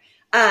stroller.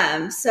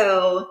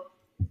 So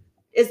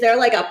is there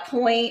like a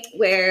point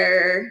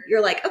where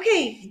you're like,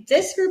 okay,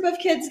 this group of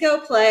kids go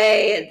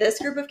play, this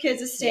group of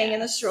kids is staying in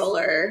the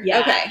stroller?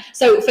 Yeah. Okay.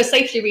 So for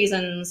safety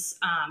reasons,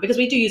 because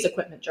we do use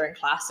equipment during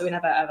class, so we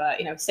never ever,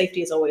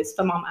 safety is always,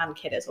 for mom and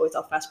kid, is always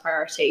our first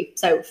priority.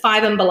 So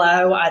 5 and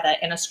below, either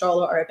in a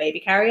stroller or a baby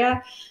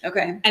carrier.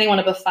 Okay. Anyone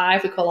above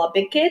 5, we call our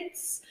big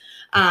kids.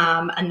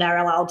 And they're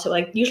allowed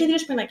to usually they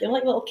just bring like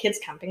little kids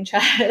camping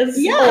chairs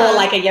or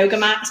like a yoga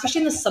mat,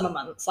 especially in the summer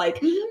months.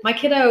 Like my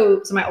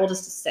kiddo, so my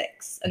oldest is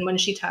 6, and when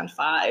she turned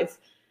 5,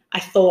 I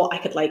thought I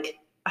could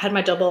I had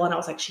my double and I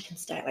was like, she can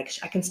stay,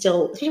 I can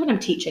still, especially when I'm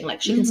teaching,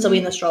 she can still be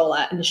in the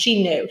stroller. And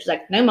she knew, she's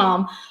like, no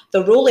mom,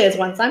 the rule is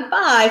once I'm 5,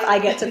 I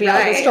get to be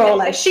out of the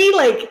stroller.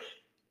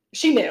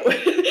 She knew.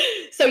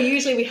 So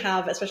usually we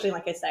have, especially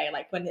like I say,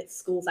 when it's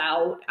school's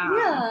out,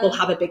 we'll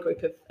have a big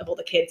group of all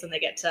the kids and they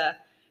get to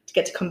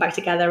come back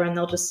together, and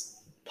they'll just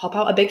pop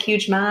out a big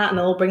huge mat and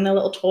they'll bring their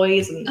little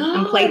toys and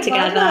play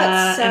together.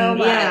 That so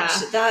much. Yeah.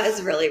 That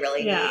is really,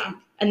 really neat.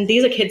 And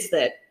these are kids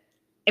that,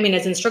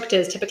 as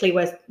instructors, typically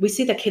we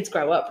see their kids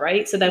grow up,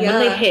 right? So then when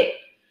they hit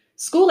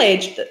school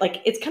age,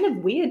 it's kind of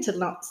weird to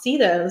not see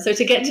them. So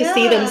to get to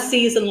see them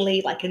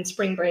seasonally, in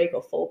spring break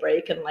or fall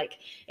break and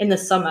in the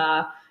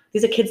summer,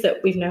 these are kids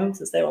that we've known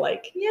since they were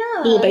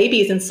little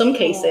babies in some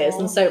cases.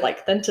 And so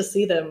then to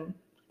see them,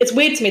 it's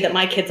weird to me that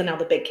my kids are now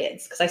the big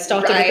kids because I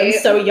started with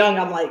them so young.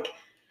 I'm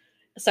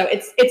so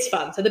it's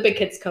fun. So the big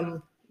kids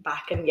come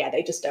back and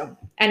they just don't,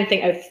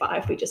 anything over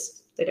 5,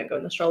 they don't go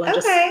in the stroller and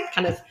just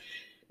kind of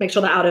make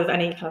sure they're out of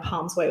any kind of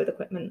harm's way with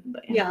equipment.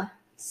 But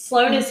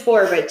Sloan is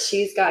 4, but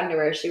she's gotten to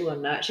where she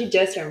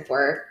just turned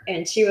 4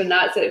 and she will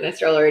not sit in a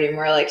stroller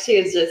anymore. She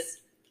is just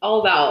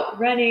all about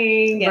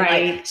running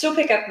and she'll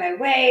pick up my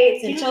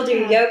weights and she'll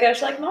do yoga.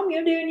 She's like, Mom,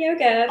 you're doing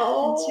yoga.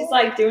 And she's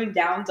doing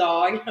down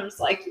dog. I'm just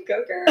like, you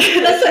go girl.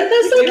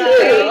 That's so cute.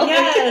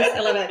 Yes,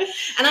 I love it.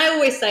 And I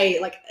always say,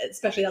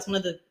 especially that's one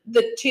of the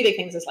 2 big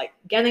things is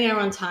getting her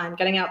on time,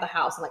 getting out of the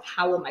house, and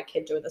how will my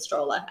kid do in the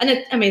stroller? And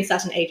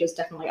certain ages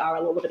definitely are a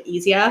little bit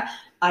easier.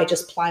 I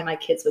just ply my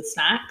kids with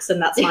snacks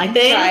and that's my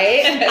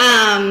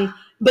thing.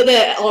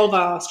 But all of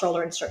our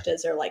stroller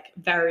instructors are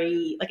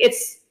very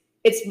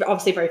it's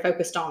obviously very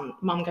focused on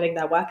mom getting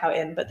their workout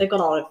in, but they've got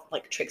a lot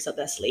of tricks up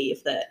their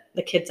sleeve that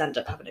the kids end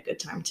up having a good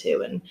time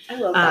too. And I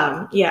love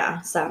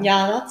that. So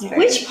that's great.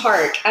 Which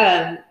park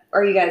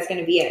are you guys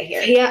going to be at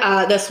here?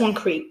 Yeah, the Swan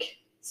Creek.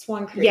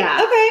 Swan Creek.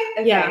 Yeah.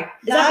 Okay. Yeah.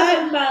 Is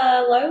that by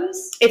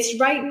Lowe's? It's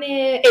right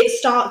near.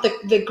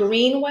 The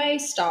Greenway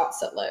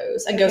starts at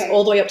Lowe's and goes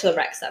all the way up to the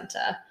rec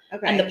center.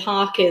 Okay. And the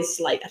park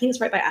is I think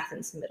it's right by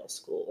Athens Middle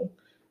School.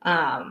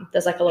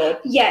 There's a little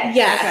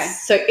Okay.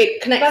 So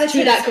it connects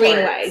to that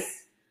Greenway.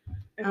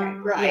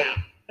 Okay.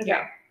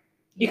 Yeah.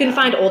 You can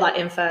find all that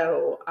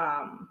info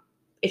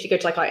if you go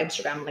to our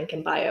Instagram link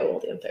in bio. All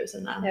the info's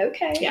in there.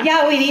 Okay.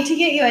 Yeah, we need to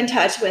get you in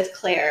touch with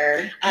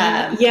Claire.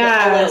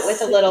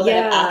 With a little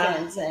bit of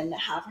Athens and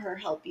have her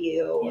help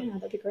you. Yeah,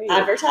 that'd be great.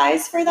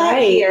 Advertise for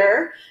that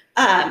here.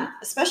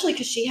 Especially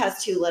because she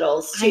has 2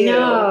 littles too. I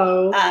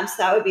know. So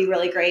that would be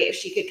really great if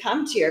she could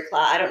come to your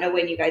class. I don't know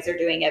when you guys are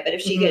doing it, but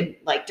if she could,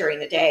 during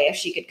the day, if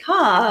she could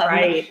come,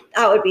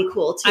 that would be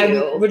cool too.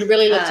 I would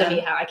really love to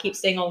meet her. I keep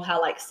seeing all her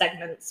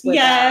segments with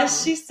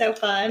she's so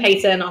fun.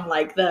 Peyton on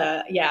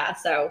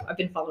so I've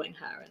been following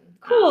her and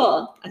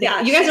cool. I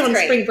think you guys are on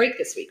spring break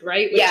this week,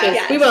 right?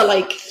 We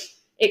were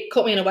it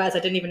caught me unawares. I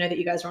didn't even know that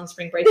you guys were on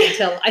spring break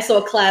until I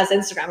saw Claire's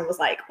Instagram and was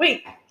like,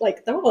 wait,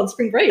 they're all on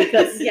spring break.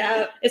 That's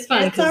it's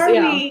fun. It's our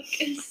week.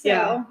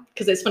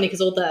 Because it's funny because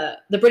all the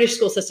British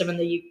school system and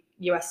the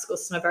US school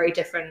system are very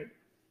different,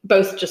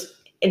 both just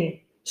in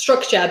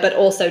structure, but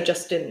also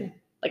just in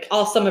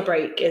our summer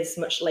break is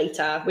much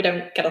later. We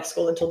don't get off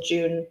school until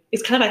June.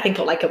 It's kind of, I think,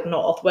 up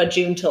north, where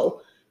June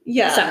till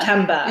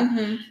September.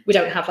 Mm-hmm. We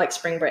don't have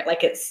spring break.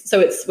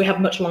 We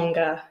have much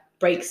longer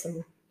breaks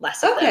and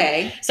less of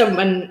them. So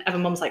whenever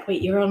mom's like,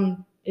 wait, you're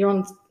on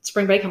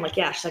spring break, I'm like,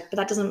 yeah. She's like, but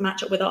that doesn't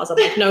match up with ours. I'm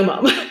like, no,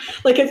 mom.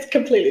 It's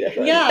completely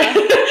different. Yeah.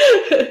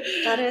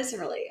 That is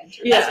really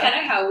interesting. That's kind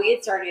of how we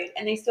had started,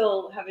 and they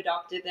still have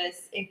adopted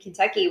this in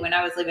Kentucky. When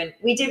I was living,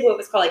 we did what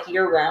was called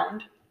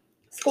year-round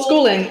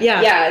schooling.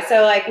 Yeah.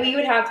 So we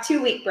would have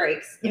 2-week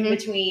breaks in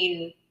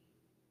between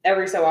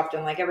every so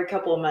often, every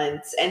couple of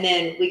months, and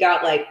then we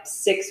got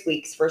 6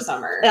 weeks for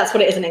summer. That's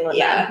what it is in England.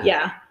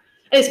 Yeah.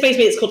 And it's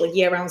basically it's called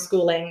year-round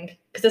schooling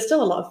because there's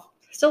still a lot of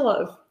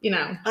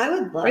I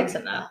would love breaks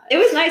in that. It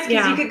was nice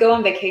because you could go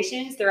on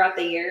vacations throughout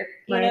the year.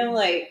 You know,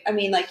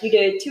 you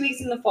did 2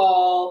 weeks in the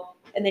fall,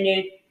 and then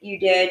you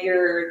did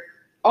your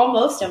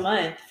almost a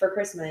month for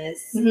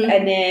Christmas,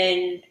 and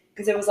then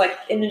because it was it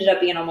ended up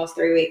being almost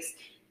 3 weeks.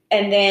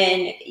 and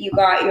then you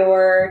got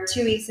your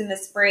 2 weeks in the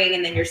spring,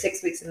 and then your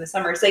 6 weeks in the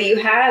summer. So you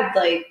had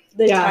like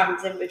the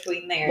times in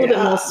between there. A little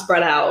bit more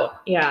spread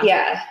out. Yeah.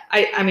 Yeah.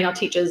 I mean, our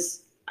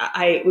teachers,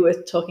 we were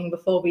talking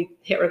before we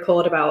hit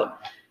record about,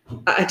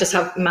 I just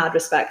have mad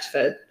respect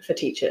for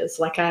teachers.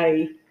 Like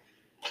I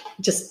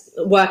just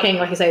working,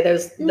 like I say,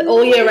 there's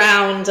all year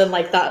round and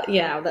like that.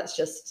 Yeah, that's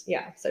just,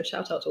 so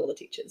shout out to all the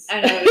teachers.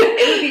 I know.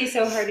 It would be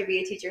so hard to be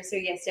a teacher. So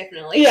yes,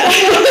 definitely. Yeah. And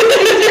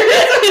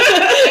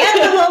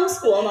the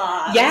homeschool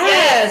mom.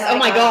 Yes. Oh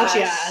my gosh.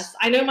 Yes.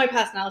 I know my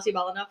personality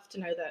well enough to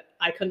know that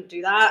I couldn't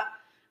do that.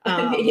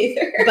 Me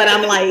neither. But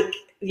I'm like,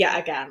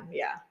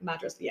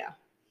 mad respect. Yeah.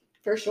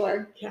 For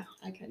sure. Yeah.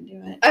 I couldn't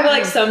do it. I feel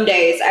like some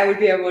days I would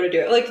be able to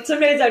do it. Like some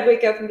days I'd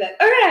wake up and be like,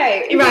 all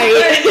right.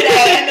 Right.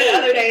 Today. And then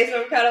other days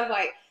I'm kind of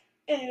like,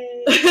 I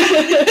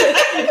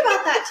think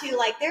about that too.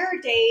 Like there are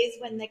days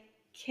when the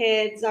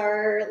kids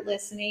are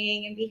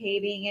listening and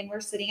behaving and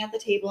we're sitting at the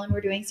table and we're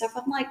doing stuff.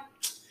 I'm like,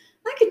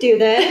 I could do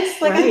this.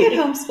 Like I could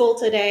homeschool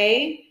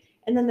today.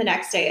 And then the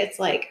next day it's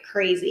like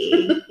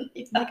crazy.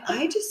 Like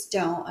I just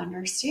don't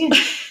understand.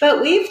 But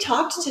we've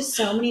talked to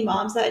so many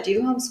moms that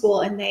do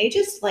homeschool and they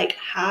just like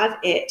have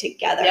it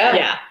together.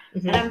 Yeah.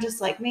 Mm-hmm. And I'm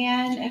just like,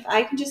 man, if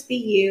I can just be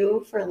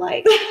you for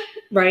like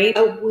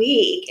a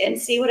week and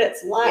see what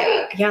it's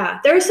like. Yeah.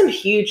 There are some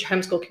huge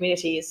homeschool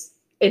communities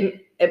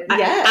in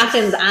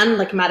Athens and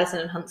like Madison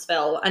and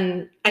Huntsville.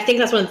 And I think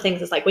that's one of the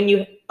things is like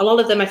a lot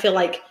of them, I feel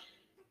like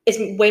it's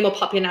way more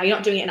popular now. You're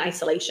not doing it in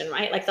isolation,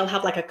 right? Like they'll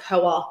have like a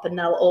co-op and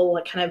they'll all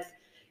like kind of,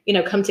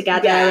 come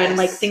together and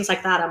like things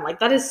like that. I'm like,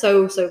 that is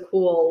so, so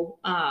cool.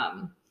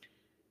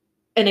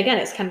 And again,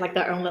 it's kind of like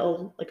their own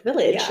little like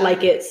village. Yeah.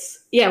 Like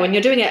it's, when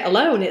you're doing it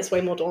alone, it's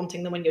way more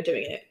daunting than when you're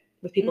doing it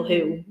with people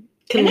who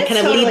can kind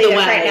of lead the way.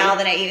 Right now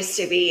than it used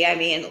to be. I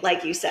mean,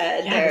 like you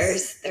said,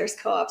 there's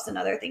co-ops and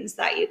other things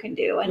that you can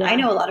do. And I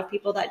know a lot of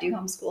people that do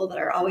homeschool that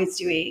are always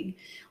doing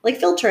like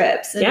field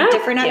trips and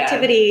different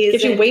activities.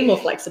 Gives you way more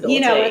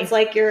flexibility. It's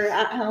like you're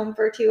at home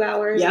for 2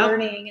 hours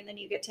learning and then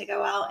you get to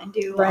go out and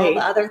do all the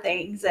other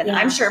things. And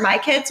I'm sure my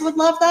kids would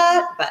love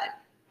that,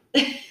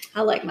 but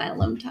I like my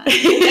alone time.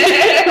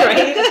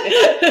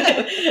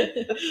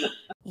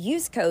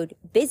 Use code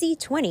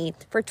BUSY20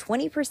 for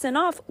 20%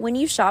 off when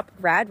you shop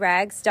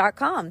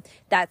radrags.com.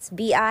 That's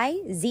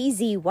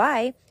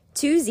BIZZY20.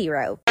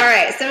 All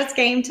right, so it's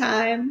game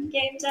time.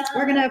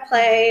 We're going to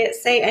play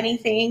Say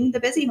Anything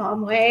the Busy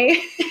Mom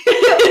way,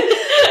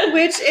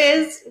 which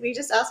is we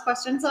just ask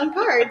questions on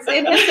cards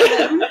and answer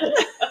them.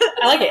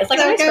 I like it. It's like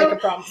an icebreaker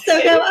prompt.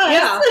 So go us.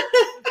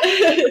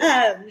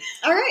 Yeah.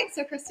 All right,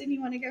 so Kristen,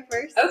 you want to go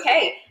first?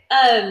 Okay.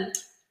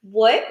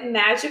 What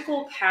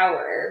magical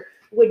power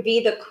would be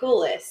the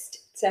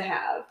coolest to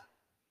have?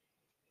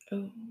 Oh.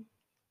 Do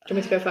you want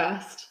me to go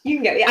first? You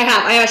can go. Yeah.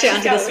 I actually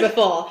answered this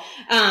before.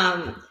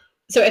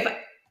 So if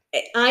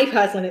I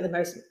personally think the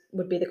most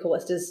would be the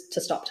coolest is to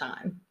stop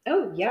time.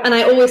 Oh, yeah. And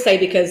I always say,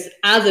 because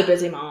as a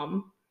busy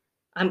mom,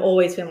 I'm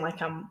always feeling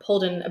like I'm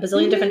pulled in a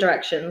bazillion different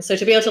directions. So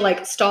to be able to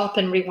like stop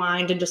and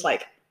rewind and just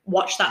like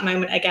watch that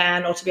moment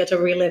again, or to be able to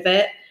relive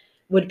it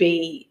would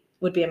be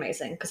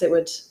amazing, because it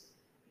would,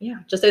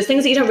 just those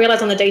things that you don't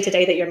realize on the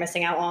day-to-day that you're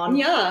missing out on.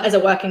 Yeah. As a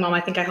working mom,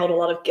 I think I hold a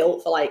lot of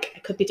guilt for like, I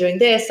could be doing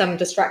this, I'm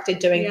distracted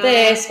doing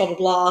this, blah, blah,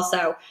 blah.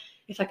 So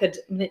if I could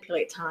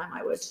manipulate time,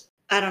 I would.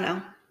 I don't know.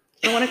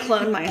 I want to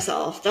clone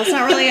myself. That's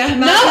not really a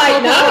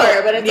magical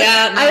power, but it's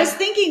I was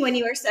thinking when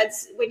you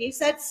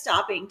said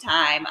stopping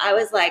time, I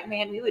was like,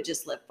 man, we would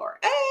just live forever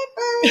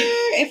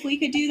if we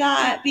could do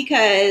that,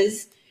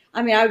 because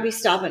I mean, I would be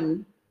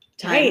stopping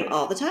time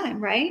all the time,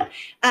 right?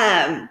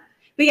 But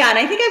and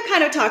I think I've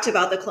kind of talked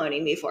about the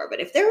cloning before, but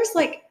if there was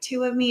like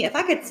two of me, if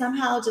I could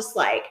somehow just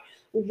like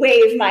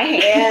wave my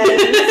hands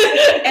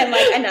and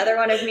like another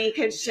one of me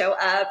could show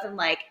up and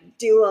like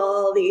do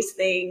all these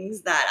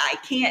things that I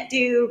can't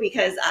do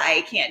because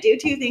I can't do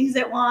two things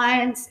at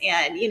once.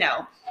 And,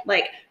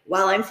 like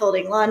while I'm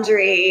folding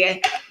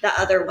laundry, the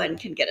other one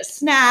can get a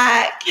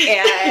snack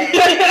and,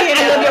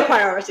 I love your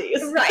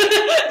priorities. Right.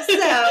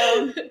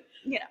 So,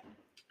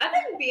 I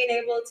think being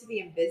able to be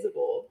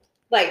invisible,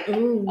 like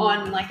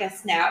on like a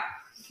snap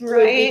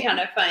would be kind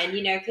of fun,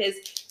 because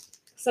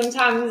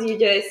sometimes you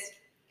just,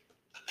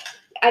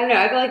 I don't know.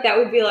 I feel like that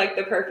would be like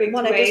the perfect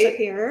way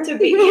disappear. To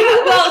be.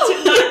 Yeah, well,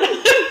 to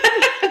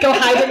not go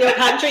hide in your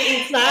pantry,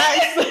 eat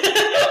snacks.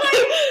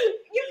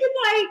 You could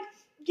like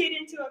get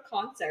into a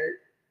concert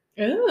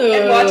and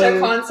watch a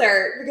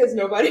concert because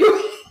nobody would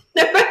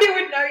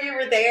know you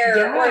were there.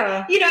 Yeah. Or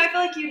I feel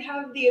like you'd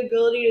have the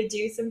ability to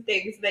do some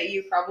things that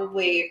you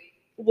probably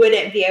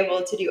wouldn't be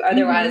able to do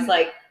otherwise,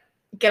 like.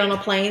 Get on a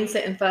plane,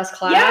 sit in first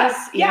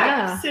class.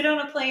 Yeah. Sit on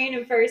a plane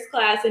in first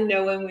class and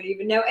no one would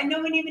even know. And no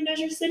one even knows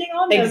you're sitting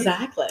on them.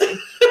 Exactly. They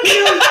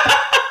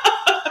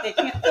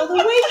can't feel the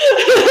weight.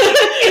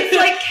 It's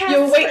like Casper.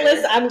 You're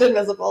weightless and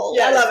invisible.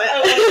 Yes. I love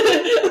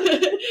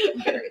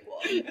it. Very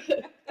cool.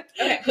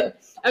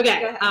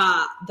 Okay.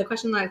 The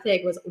question that I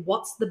think was,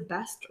 what's the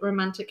best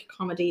romantic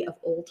comedy of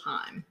all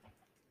time?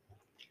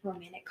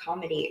 Romantic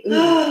comedy.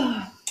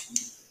 Ooh.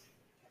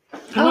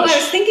 I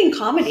was thinking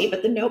comedy,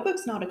 but The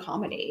Notebook's not a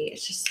comedy.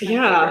 It's just my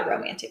favorite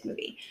romantic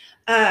movie.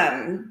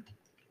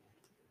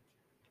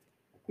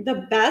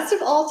 The best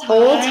of all time.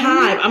 All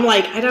time. I'm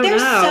like, I don't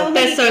know.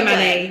 There's so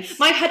many. Ones.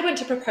 My head went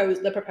to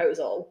The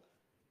Proposal.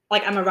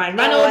 Like, I'm a Ryan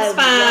Reynolds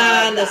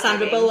fan. The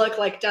Sandra Bullock,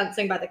 like,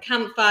 dancing by the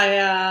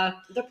campfire.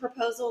 The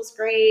Proposal's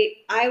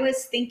great. I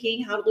was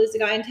thinking How to Lose a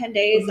Guy in 10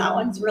 Days. That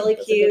one's really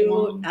cute.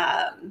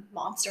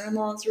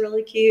 Monster-in-Law is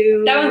really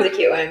cute. That one's a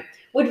cute one.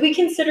 Would we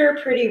consider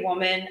Pretty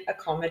Woman a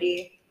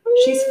comedy?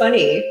 She's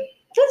funny.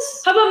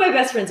 How about My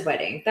Best Friend's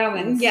Wedding? That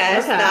one's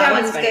that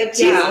one's good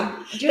too.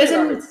 Yeah. There's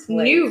a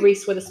new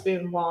Reese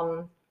Witherspoon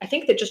one. I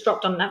think that just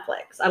dropped on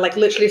Netflix. I like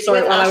literally saw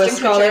it while I was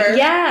scrolling.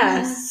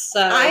 Yes.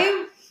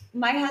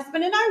 My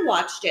husband and I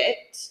watched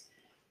it.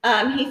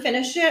 He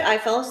finished it. I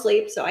fell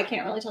asleep, so I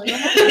can't really tell you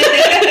what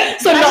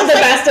happened. So not the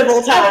best of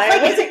all time.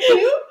 Was it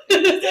cute?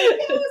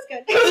 It was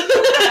good.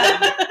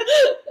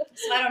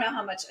 So I don't know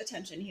how much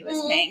attention he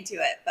was paying to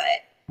it,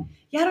 but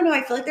yeah, I don't know.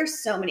 I feel like there's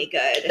so many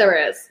good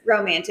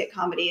romantic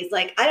comedies.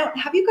 Like,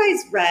 have you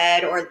guys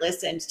read or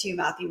listened to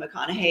Matthew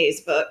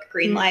McConaughey's book,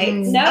 Green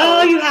Lights? No.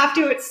 Oh, you have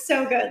to. It's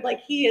so good.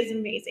 Like, he is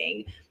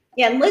amazing.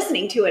 Yeah, and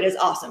listening to it is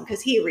awesome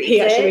because he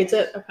actually reads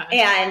it.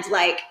 Okay. And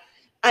like,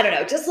 I don't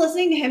know, just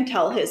listening to him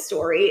tell his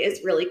story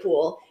is really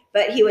cool.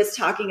 But he was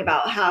talking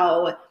about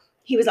how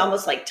he was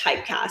almost like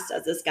typecast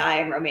as this guy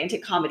in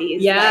romantic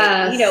comedies,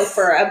 like,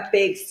 for a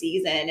big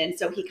season. And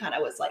so he kind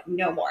of was like,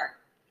 no more.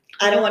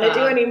 I don't want to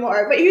do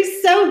anymore. But he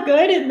was so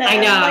good in that. I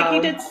know. Like, he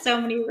did so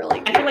many really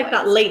good I feel like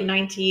that late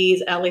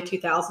 90s, early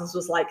 2000s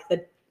was like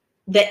the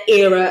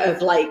era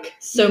of like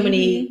so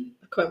many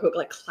quote unquote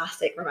like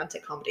classic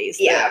romantic comedies.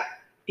 Yeah.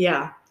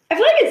 Yeah. I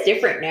feel like it's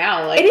different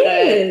now. Like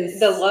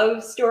the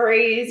love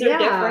stories are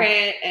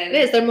different, and it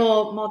is. They're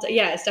more.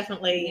 Yeah, it's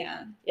definitely.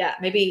 Yeah.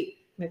 Maybe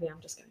I'm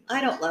just kidding.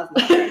 I don't love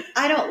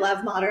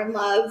modern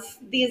love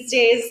these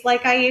days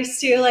like I used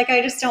to. Like,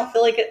 I just don't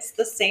feel like it's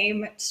the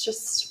same. It's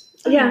just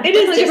it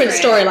is different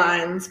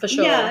storylines for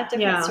sure. Yeah,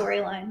 different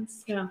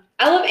storylines. Yeah,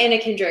 I love Anna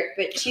Kendrick,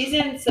 but she's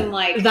in some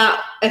like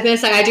that. I was gonna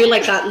say I do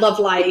like that Love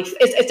Life.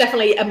 It's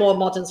definitely a more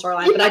modern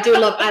storyline, but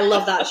I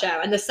love that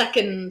show. And the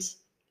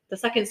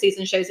second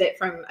season shows it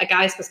from a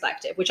guy's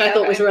perspective, which I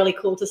thought was really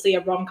cool to see a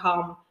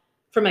rom-com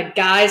from a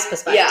guy's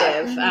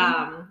perspective.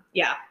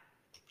 Yeah.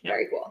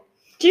 Very cool.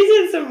 She's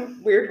in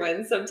some weird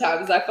ones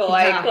sometimes. I feel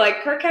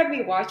like Kirk had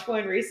me watch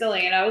one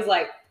recently, and I was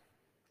like,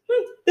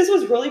 this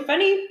was really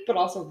funny, but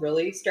also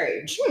really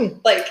strange.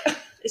 Like,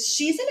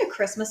 she's in a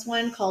Christmas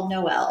one called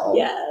Noelle.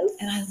 Yes.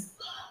 And I love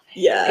it.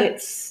 Yeah.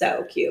 It's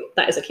so cute.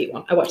 That is a cute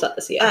one. I watched that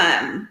this year.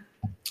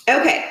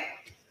 Okay.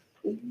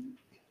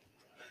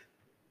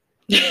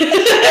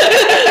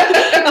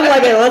 I'm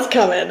like, oh, that's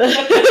coming.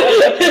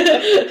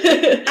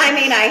 I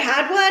mean, I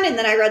had one, and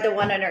then I read the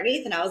one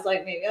underneath, and I was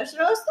like, maybe I should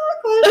ask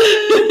that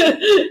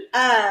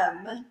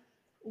question.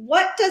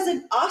 What does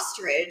an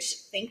ostrich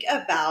think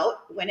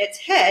about when its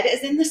head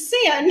is in the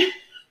sand?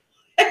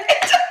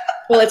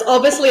 Well, it's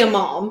obviously a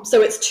mom,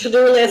 so its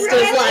to-do list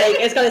is like,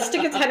 it's got to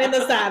stick its head in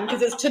the sand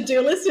because its to-do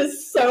list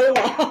is so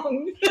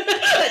long. The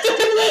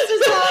to-do list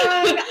is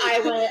long. I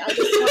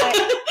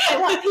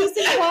want peace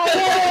and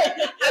quiet.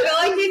 I feel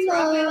like he's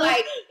probably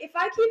like, if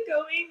I keep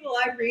going, will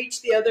I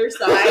reach the other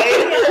side?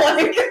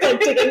 like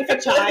digging for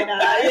China.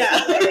 Yeah.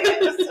 So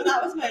that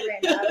was my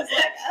rant. I was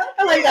like, okay,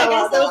 I like that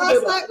one. That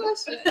was that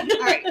question.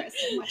 All right,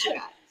 Kristen, what you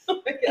got?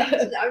 Oh my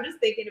gosh, I'm just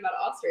thinking about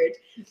ostrich.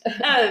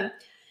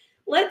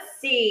 Let's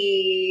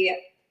see.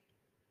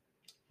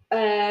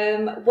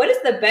 What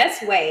is the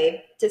best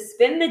way to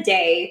spend the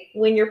day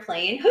when you're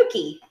playing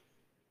hooky?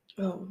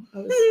 Oh,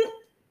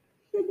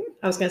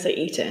 I was gonna say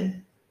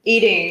eating.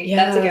 Eating,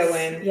 yes. That's a good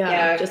one.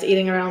 Yeah, just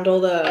eating around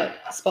all the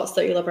spots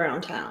that you love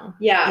around town.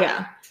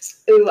 Yeah.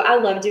 Ooh, I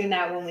love doing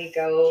that when we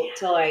go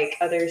to like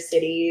other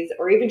cities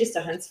or even just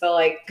to Huntsville,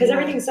 like because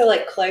everything's so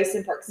like close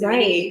in proximity.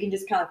 Right. You can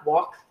just kind of like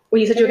walk. Well,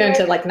 you said you were going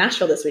to like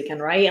Nashville this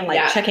weekend, right? And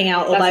like checking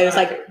out all those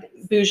like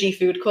bougie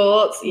food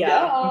courts.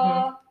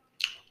 Yeah.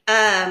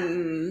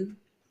 Mm-hmm.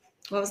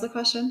 What was the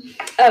question?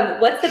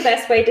 What's the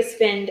best way to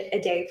spend a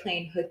day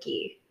playing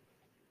hooky?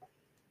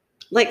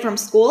 Like from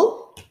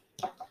school?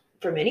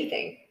 From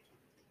anything.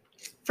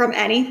 From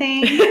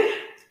anything?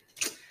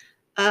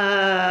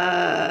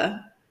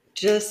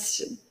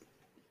 Just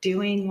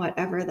doing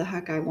whatever the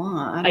heck I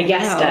want. A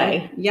yes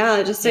day.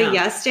 Yeah, just a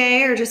yes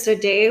day, or just a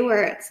day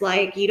where it's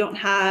like you don't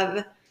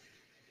have,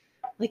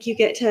 like you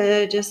get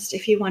to just,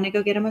 if you want to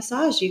go get a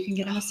massage, you can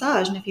get a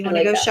massage. And if you want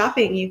to go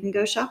shopping, you can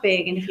go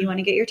shopping. And if you want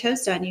to get your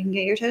toes done, you can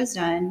get your toes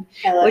done,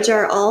 which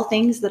are all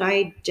things that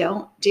I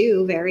don't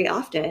do very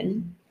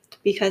often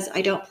because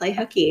I don't play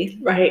hooky.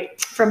 Right.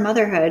 From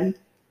motherhood.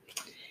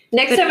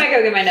 Next time I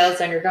go get my nails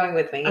done, you're going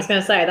with me. I was going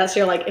to say, that's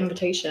your like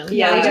invitation.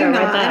 Yeah, I don't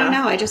know. I don't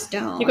know. I just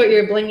don't. You got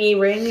your blingy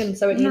ring, and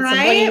so it needs some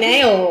blingy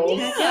nails.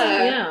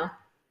 Yeah.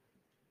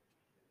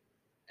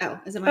 Oh,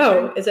 is it my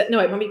turn? Is it? No,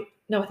 it might be.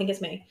 No, I think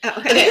it's me. Oh,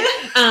 okay.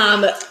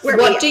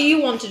 What do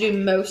you want to do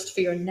most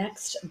for your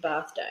next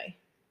birthday?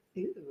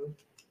 Ooh.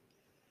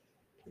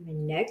 My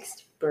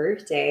next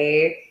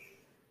birthday.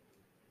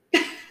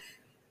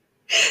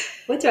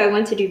 What do I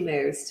want to do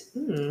most?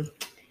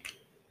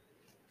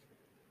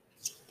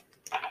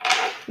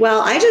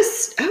 Well, I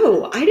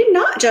did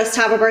not just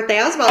have a birthday.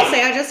 I was about to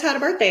say I just had a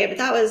birthday, but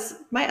that was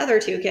my other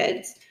 2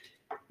 kids.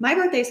 My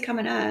birthday's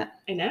coming up.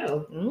 I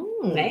know.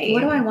 May.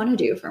 What do I want to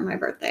do for my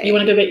birthday? You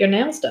want to go get your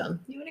nails done?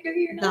 You want to go get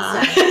your nails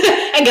done?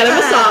 And get a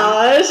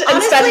massage.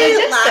 Honestly,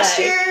 last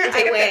year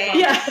I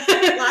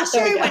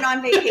went went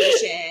on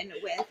vacation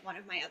with one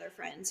of my other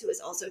friends who was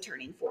also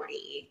turning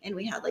 40. And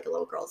we had like a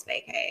little girls'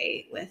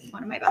 vacay with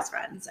one of my best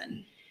friends.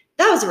 And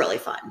that was really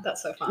fun.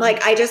 That's so fun.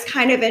 Like, I just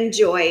kind of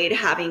enjoyed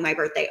having my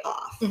birthday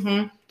off.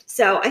 Mm-hmm.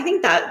 So I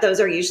think that those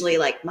are usually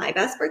like my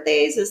best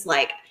birthdays is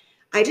like,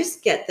 I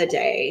just get the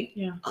day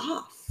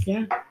off.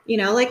 Yeah. You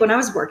know, like when I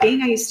was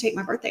working, I used to take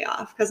my birthday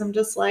off because I'm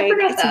just like,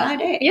 it's my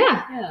day.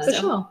 Yeah, for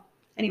sure.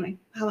 Anyway,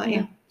 how about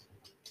you?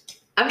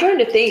 I'm trying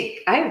to think.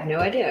 I have no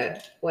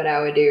idea what I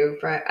would do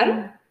for.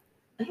 I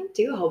don't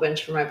do a whole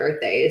bunch for my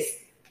birthdays.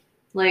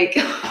 Like,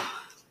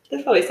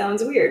 that probably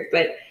sounds weird,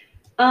 but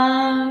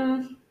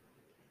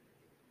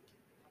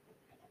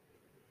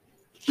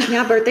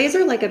yeah, birthdays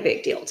are like a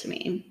big deal to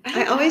me.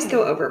 I always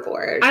go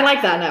overboard. I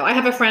like that. No, I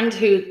have a friend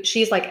who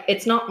she's like,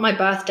 it's not my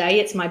birthday,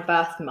 it's my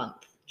birth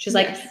month. She's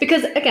like,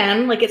 because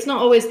again, like it's not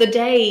always the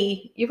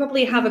day. You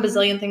probably have a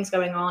bazillion things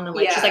going on, and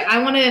like she's like,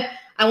 I want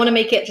to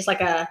make it just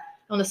like I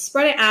want to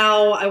spread it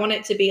out. I want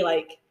it to be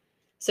like,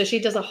 so she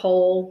does a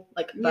whole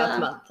like birth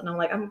month, and I'm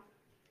like, I'm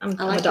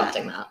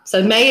adopting that.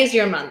 So May is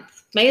your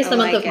month. May is the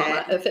month of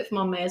Mama.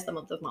 Fit4Mom, May is the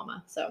month of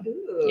Mama. So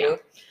yeah,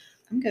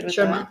 I'm good with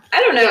that. Month.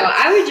 I don't know. Yeah.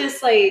 I would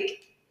just like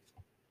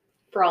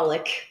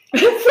frolic.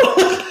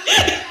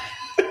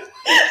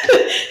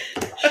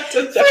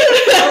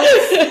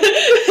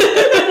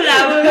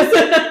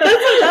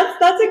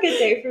 That's a good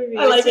day for me.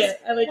 I like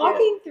it.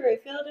 Walking through a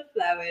field of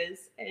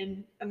flowers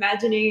and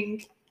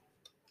imagining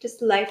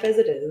just life as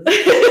it is.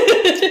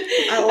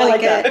 I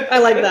like it. I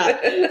like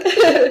that.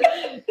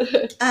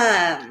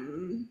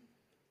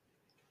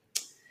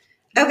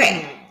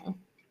 Okay.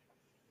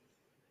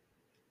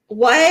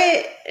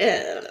 What?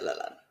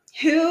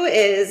 Who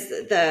is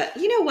the?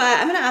 You know what?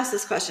 I'm going to ask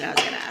this question I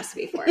was going to ask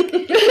before.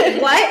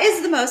 What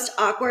is the most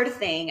awkward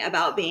thing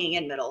about being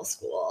in middle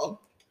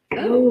school?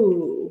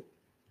 Oh.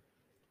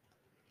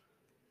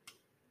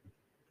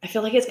 I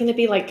feel like it's going to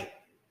be like,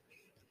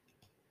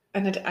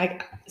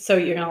 so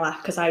you're going to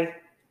laugh because I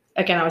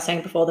was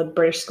saying before, the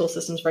British school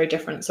system is very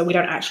different. So we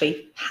don't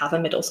actually have a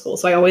middle school.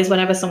 So I always,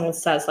 whenever someone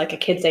says like a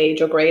kid's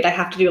age or grade, I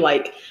have to do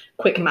like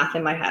quick math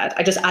in my head.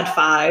 I just add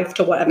 5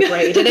 to whatever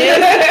grade it is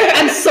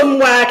and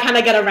somewhere kind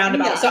of get a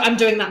roundabout. Yeah. So I'm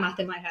doing that math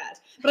in my head.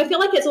 But I feel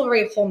like it's all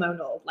very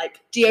hormonal. Like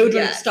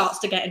deodorant starts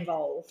to get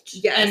involved.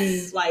 Yes.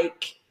 And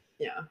like,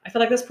 I feel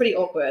like that's pretty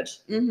awkward.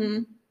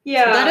 Mm-hmm.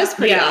 Yeah. That is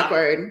pretty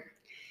awkward.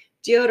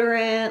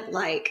 Deodorant,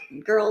 like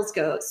girls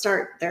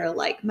start their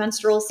like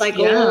menstrual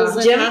cycles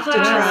and have to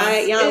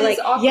try. Yeah, like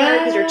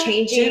because you're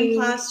changing gym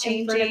class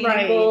changing.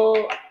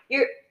 People.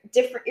 You're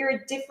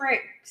at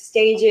different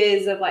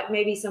stages of like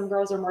maybe some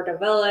girls are more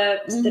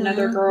developed than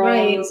other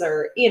girls,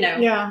 or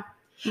Yeah,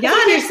 and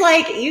it's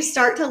like you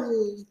start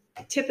to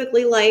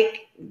typically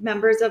like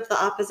members of the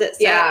opposite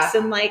sex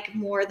in like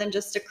more than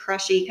just a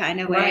crushy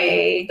kind of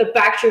way. The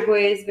Backstreet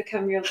Boys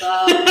become your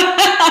love.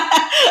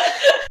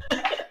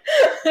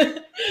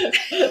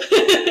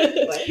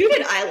 Who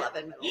did I love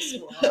in middle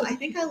school? I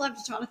think I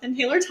loved Jonathan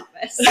Taylor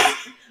Thomas.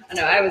 I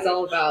know, I was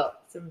all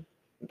about some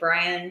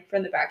Brian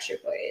from the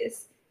Backstreet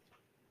Boys.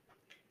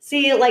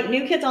 See, like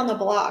New Kids on the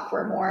Block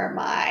were more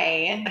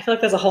I feel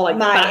like there's a whole like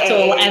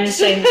battle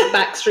NSYNC,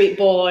 Backstreet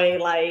Boy,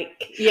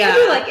 like I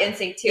do like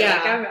NSYNC too.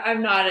 Yeah. Like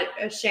I'm not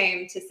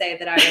ashamed to say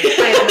that I am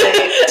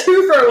like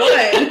 2 for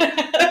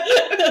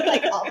 1.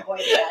 Like all boy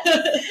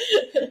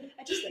bands.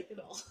 I just like them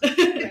all.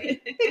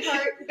 Right? Big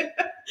heart.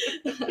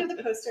 You're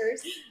the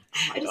posters.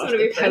 I just want to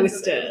be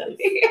posters.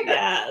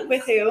 Yeah.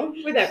 With who?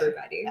 With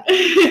everybody.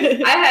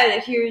 I had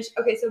a huge.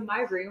 Okay, so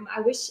my room.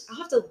 I'll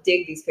have to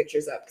dig these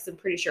pictures up because I'm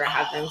pretty sure I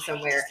have them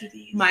somewhere.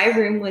 My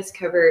room was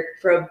covered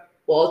from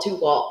wall to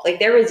wall. Like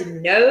there was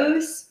no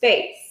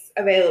space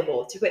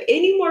available to put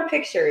any more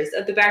pictures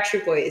of the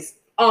Backstreet Boys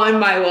on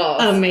my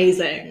walls.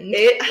 Amazing.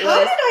 How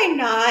did I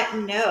not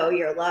know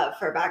your love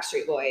for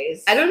Backstreet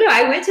Boys? I don't know.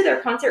 I went to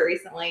their concert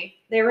recently.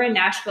 They were in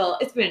Nashville.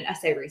 I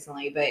say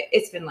recently, but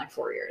it's been like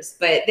 4 years.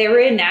 But they were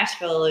in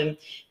Nashville, and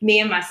me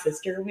and my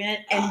sister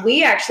went. And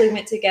we actually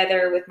went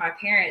together with my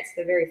parents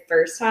the very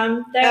first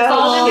time that I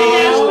saw them in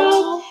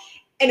Nashville.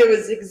 And it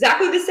was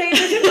exactly the same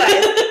as it was.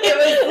 It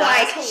was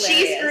like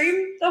she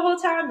screamed the whole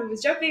time. It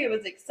was jumping. It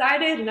was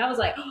excited. And I was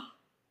like,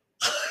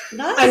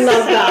 I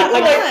love that.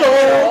 Like a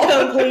full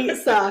complete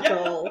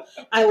circle.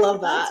 I love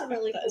that. That's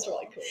really that cool. Is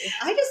really cool.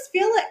 I just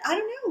feel like, I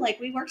don't know, like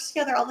we worked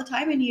together all the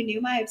time and you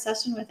knew my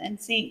obsession with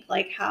NSYNC.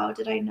 Like how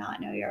did I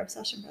not know your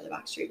obsession for the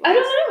Backstreet Boys? I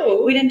don't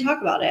know. We didn't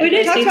talk about it. We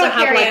didn't talk about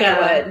Carrie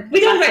Underwood. We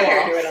talked about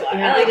Carrie Underwood a lot.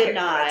 Yeah, we did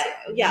not.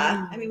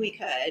 Yeah, I mean we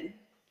could.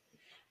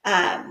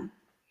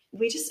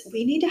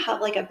 we need to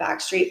have like a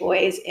Backstreet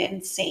Boys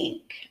in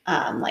sync,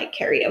 like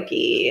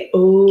karaoke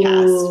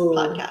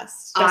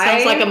podcast. That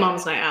sounds like a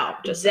mom's night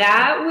out.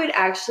 That would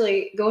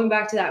actually, going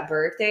back to that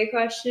birthday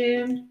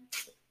question.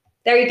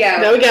 There you go.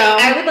 There we go.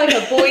 I would like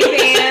a boy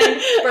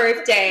band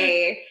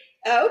birthday.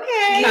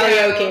 Okay.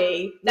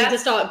 Karaoke. We need to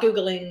start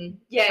Googling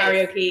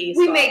karaoke.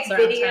 We make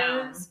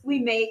videos. We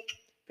make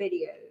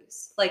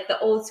videos. Like the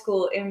old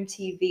school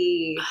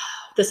MTV.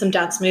 There's some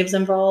dance moves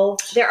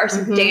involved. There are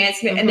some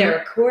dance moves, and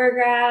they're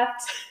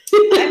choreographed.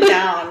 I'm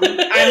down.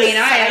 I mean,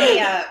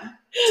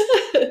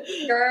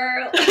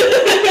 Girl.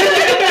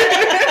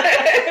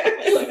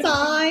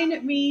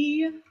 Sign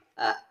me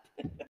up.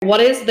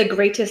 What is the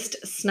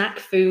greatest snack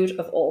food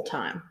of all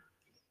time?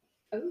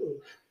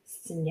 Oh,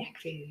 snack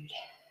food.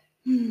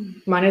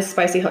 Mine is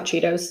spicy hot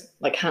Cheetos,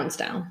 like hands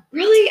down.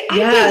 Really? I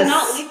Yes. do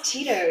not like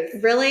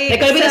Cheetos. Really? They're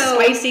gonna be the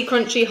spicy,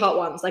 crunchy, hot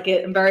ones. Like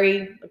it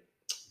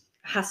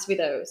has to be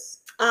those.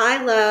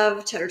 I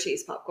love cheddar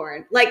cheese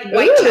popcorn, like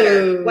white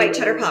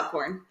cheddar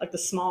popcorn. Like the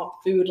smart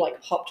food,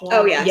 like popped one.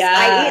 Oh yes.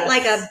 I eat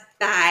like a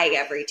bag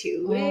every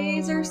 2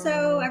 days or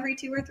so, every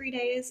 2 or 3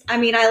 days. I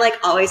mean, I like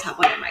always have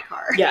one in my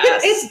car.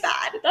 Yes. It's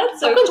bad. That's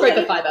so Popcorn's cool. great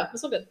for fiber.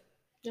 It's all good.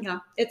 Yeah.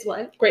 It's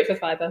what? Great for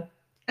fiber.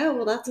 Oh,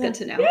 well, that's good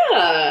to know.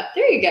 Yeah,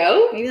 there you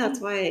go. Maybe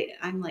that's why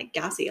I'm like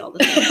gassy all the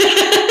time.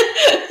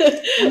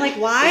 I'm like,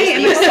 why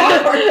am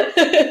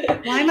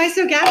I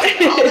so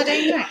gassy all the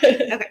day?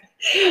 Okay.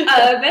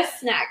 Best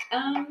snack.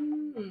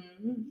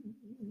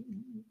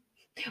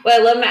 Well, I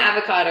love my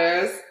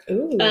avocados.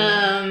 Ooh.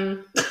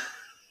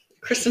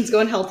 Kristen's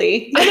going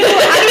healthy. I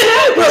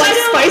don't know. We're like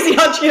spicy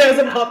hot Cheetos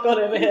and popcorn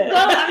over here.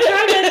 Well, I'm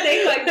trying to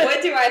think, like,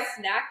 what do I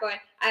snack on?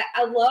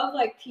 I love,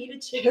 like, pita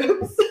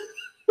chips.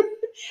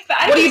 But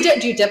What do you dip?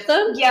 Do you dip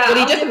them? Yeah, What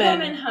do you I'll dip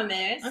them in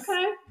hummus.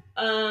 Okay.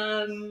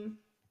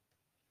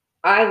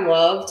 I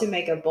love to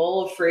make a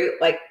bowl of fruit,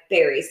 like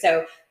berries.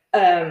 So,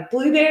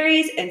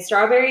 blueberries and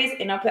strawberries,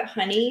 and I'll put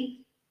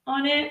honey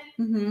on it,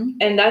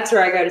 and that's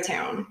where I go to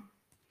town.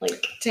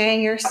 Like,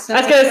 dang, you're so.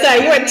 I was gonna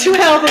say you went too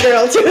healthy,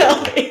 girl. Too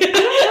healthy.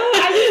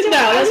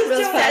 That's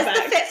perfect.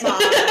 the Fit Mom.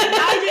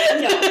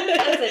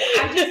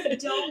 I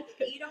just don't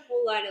eat a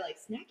whole lot of like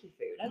snacky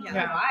food. I don't know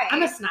why.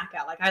 I'm a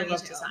snacker. Like I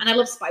love to snack, and I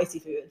love spicy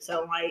food.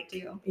 So like,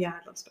 yeah,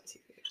 I love spicy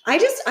food. I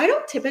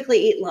don't typically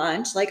eat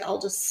lunch. Like I'll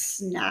just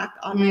snack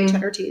on my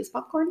cheddar cheese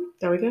popcorn.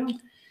 There we go.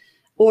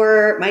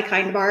 Or my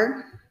Kind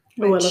Bar.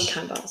 Oh, I love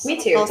Kind Bars.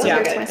 Me too. Also Those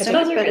hurts are my good.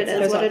 stomach, Those are but good.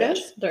 it is what it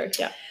is.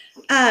 Yeah.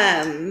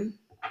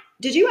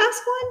 Did you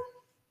ask one?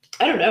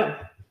 I don't know.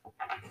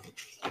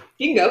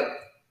 You can go.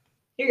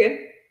 You're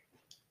good.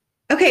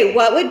 Okay,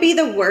 what would be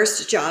the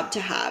worst job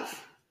to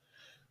have?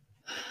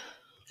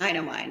 I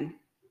know mine.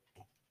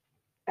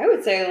 I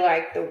would say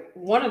like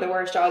one of the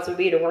worst jobs would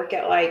be to work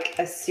at like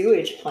a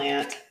sewage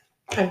plant.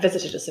 I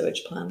visited a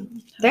sewage plant.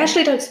 They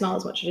actually don't smell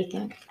as much as you'd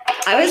think.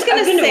 I was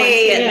gonna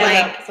say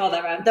like it's all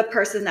that bad. The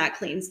person that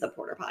cleans the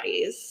porta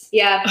potties.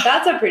 Yeah,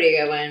 that's a pretty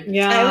good one.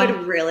 Yeah, I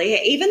would really,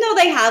 even though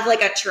they have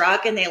like a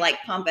truck and they like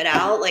pump it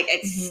out, like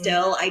it's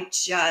still, I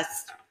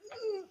just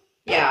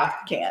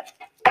can't.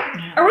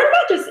 Or what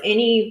about just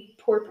any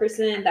poor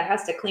person that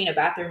has to clean a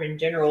bathroom in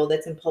general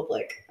that's in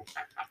public?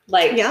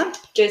 Like,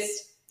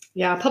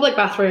 public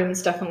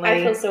bathrooms definitely.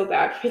 I feel so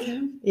bad for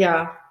them.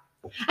 Yeah,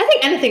 I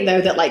think anything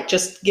though that like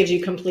just gives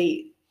you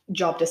complete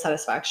job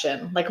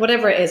dissatisfaction, like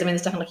whatever it is. I mean,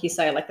 there's definitely, like you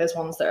say, like those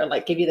ones that are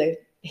like give you the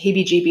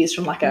heebie-jeebies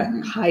from like a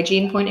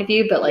hygiene point of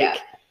view, but like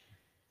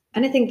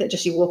anything that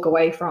just you walk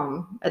away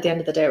from at the end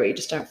of the day where you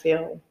just don't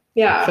feel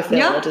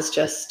fulfilled is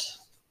just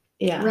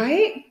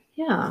right.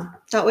 Yeah,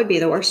 that would be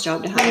the worst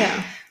job to have.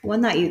 Yeah,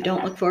 one that you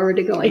don't look forward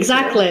to going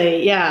exactly to.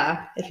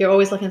 Yeah, if you're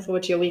always looking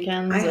forward to your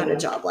weekends. I had a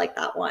job like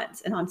that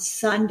once, and on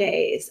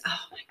Sundays, oh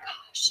my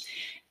gosh,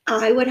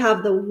 I would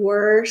have the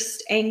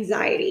worst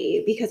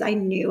anxiety because I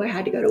knew I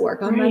had to go to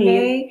work on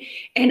Monday.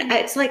 And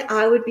it's like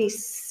I would be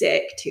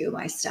sick to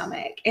my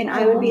stomach. And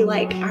I would be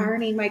like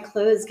ironing my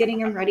clothes, getting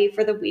them ready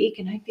for the week.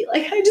 And I'd be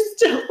like, I just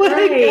don't want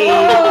to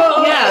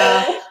go.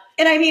 Yeah.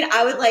 And I mean,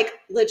 I would like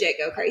legit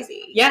go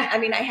crazy. Yeah. I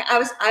mean, I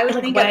would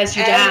like, think of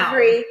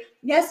every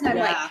yes, and I'm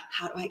like,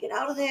 how do I get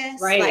out of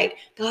this? Right. Like,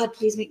 God,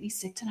 please make me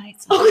sick tonight.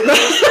 That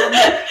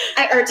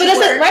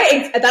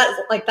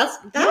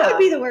would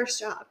be the worst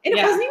job. And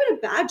it wasn't even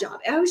a bad job.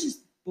 I was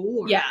just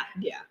bored. Yeah.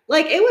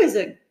 Like it was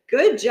a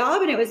good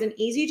job and it was an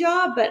easy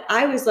job, but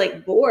I was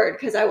like bored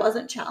because I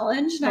wasn't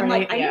challenged. And I'm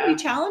like, I need to be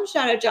challenged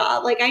at a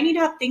job. Like I need to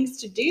have things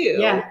to do.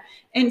 Yeah.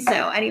 And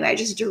so anyway, I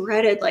just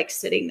dreaded like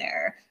sitting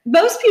there.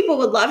 Most people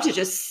would love to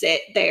just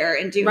sit there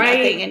and do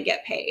nothing and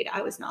get paid.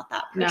 I was not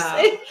that person.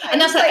 No.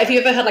 And that's like, if you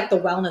ever had like the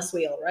wellness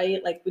wheel,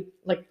 right? Like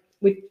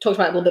we talked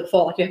about it a little bit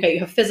before. Like, okay, you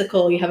have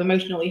physical, you have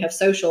emotional, you have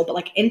social, but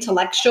like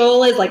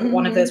intellectual is like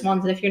one of those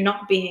ones. And if you're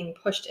not being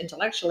pushed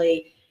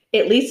intellectually,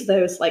 it leads to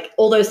those, like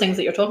all those things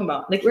that you're talking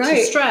about, like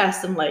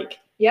stress and like,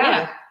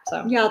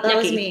 So that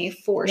was me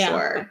for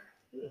sure.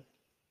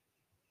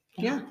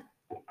 Yeah.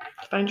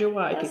 Find your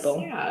why, people.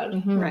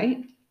 Sad.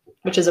 Right.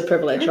 Which is a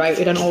privilege, right?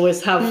 We don't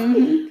always have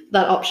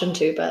that option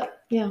to,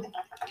 but yeah.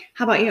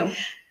 How about you?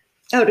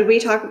 Oh, did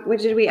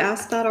we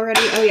ask that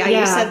already? Oh yeah.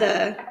 You said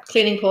the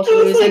cleaning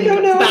portals and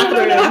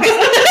bathrooms.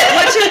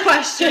 What's your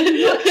question?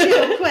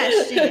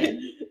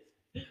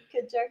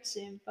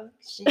 Conjunction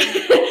function.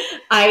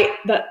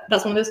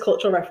 That's one of those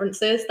cultural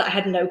references that I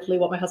had no clue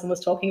what my husband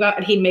was talking about,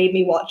 and he made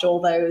me watch all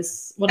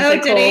those. What is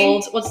it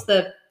called? What's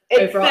the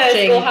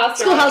overarching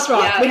Schoolhouse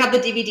Rock? Yeah. We have the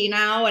DVD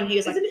now, and he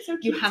was like, so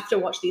 "You have to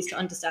watch these to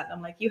understand."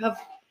 I'm like, "You have."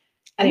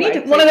 Anyway,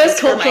 one of those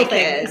cultural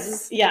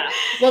things. Yeah.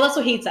 Well, that's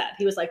what he said.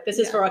 He was like, "This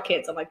is for our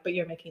kids." I'm like, "But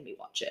you're making me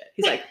watch it."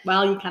 He's like,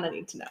 "Well, you kind of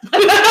need to know."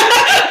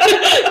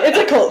 It's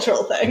a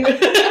cultural thing.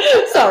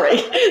 Sorry.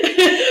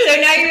 So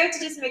now you have to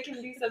just make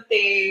him do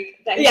something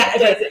that he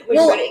doesn't when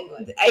you're in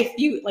England. If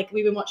you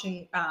we've been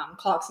watching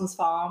Clarkson's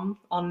Farm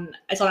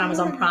it's on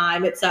Amazon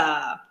Prime. It's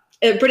a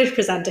British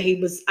presenter. He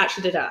was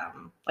actually did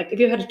if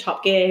you heard of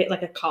Top Gear,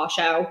 like a car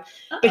show,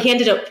 but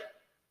he's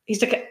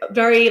like a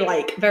very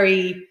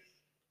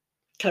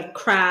kind of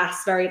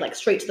crass, very like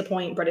straight to the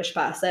point British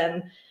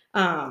person.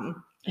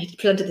 He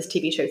presented this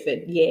TV show for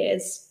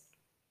years,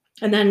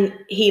 and then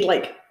he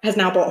has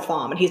now bought a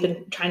farm, and he's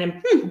been trying to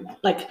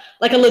like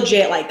a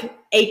legit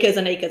acres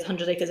and acres,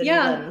 100 acres in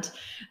England.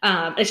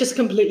 It's just a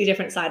completely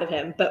different side of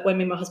him. But when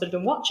me and my husband have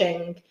been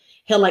watching,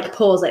 he'll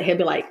pause it. He'll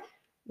be like,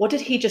 "What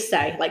did he just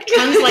say?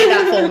 Translate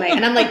that for me."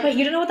 And I'm like, "Wait,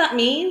 you don't know what that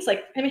means?"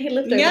 I mean, he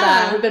lived over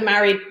there. We've been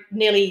married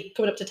nearly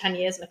coming up to 10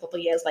 years in a couple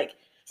of years.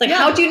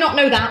 How do you not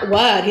know that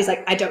word? He's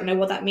like, "I don't know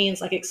what that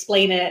means.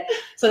 Explain it."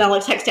 So then I'll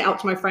text it out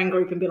to my friend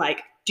group and be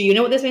like, "Do you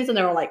know what this means?" And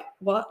they're all like,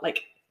 "What?"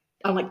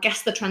 I'm like,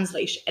 "Guess the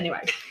translation." Anyway,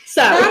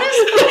 so that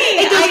is funny.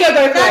 It does go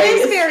both ways. That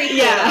is very cool.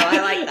 Yeah.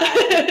 I like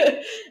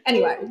that.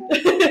 Anyway.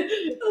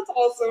 That's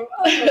awesome.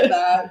 I love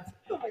that.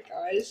 Oh my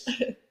gosh.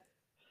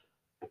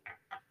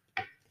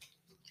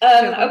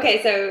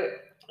 Okay, so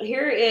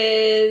here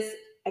is,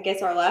 I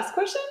guess, our last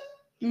question.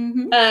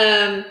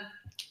 Mm-hmm.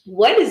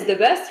 What is the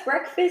best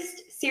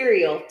breakfast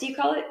cereal? Do you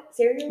call it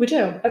cereal? We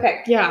do.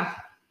 Okay. Yeah.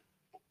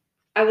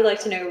 I would like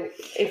to know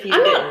if you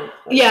there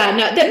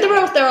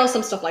are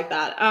some stuff like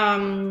that. I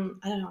don't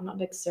know. I'm not a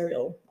big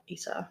cereal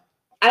eater.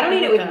 I don't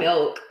eat it with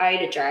milk. I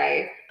eat it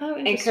dry. Oh,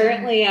 and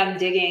currently I'm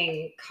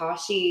digging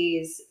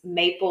Kashi's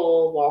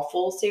maple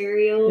waffle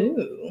cereal.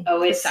 Ooh.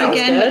 Oh, it's so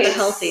again good. With the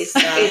healthy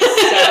stuff.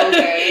 It's so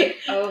good.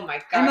 Oh my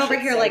gosh. I'm over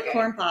here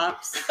corn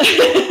pops.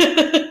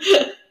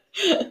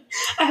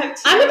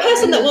 I'm a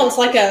person that wants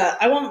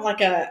I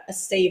want a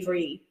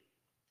savory.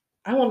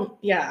 I want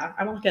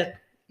a.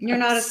 You're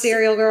not a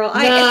cereal girl.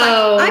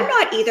 No. I'm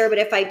not either, but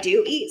if I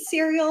do eat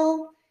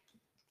cereal,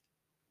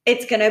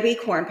 it's going to be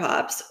corn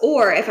pops.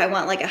 Or if I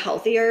want a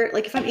healthier,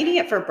 if I'm eating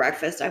it for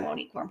breakfast, I won't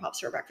eat corn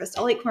pops for breakfast.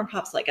 I'll eat corn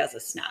pops as a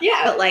snack.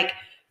 Yeah. But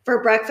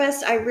for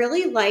breakfast, I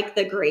really like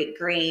the Great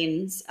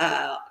Grains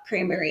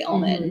cranberry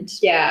almond.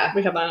 Mm-hmm. Yeah.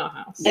 We have that in our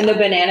house. And the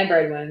banana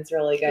bread one's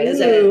really good. Is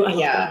it?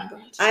 Yeah.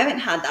 I haven't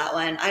had that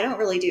one. I don't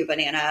really do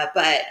banana,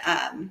 but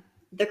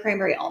the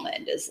cranberry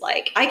almond is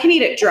I can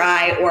eat it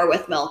dry or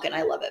with milk, and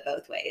I love it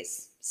both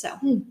ways. So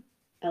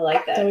I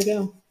like that. There we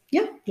go.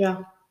 Yeah.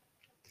 Yeah.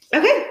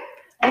 Okay.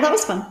 Well, that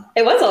was fun.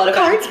 It was a lot of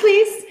fun. Cards,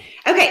 please.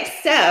 Okay,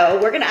 so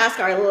we're going to ask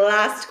our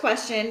last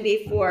question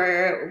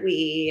before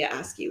we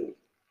ask you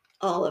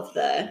all of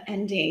the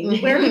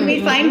ending. Where can we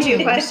find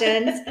you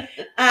questions?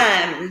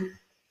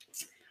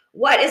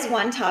 What is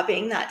one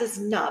topping that does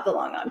not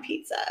belong on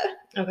pizza?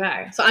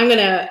 Okay, so I'm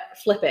gonna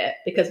flip it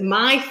because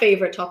my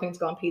favorite topping to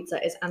go on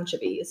pizza is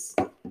anchovies,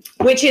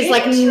 which is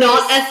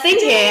not a thing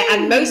here,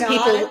 and most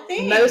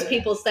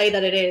people say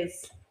that it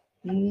is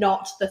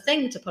not the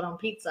thing to put on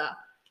pizza,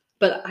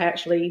 but I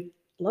actually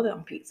love it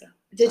on pizza.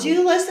 Did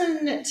you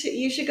listen to?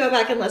 You should go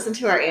back and listen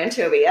to our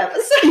anchovy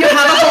episode. You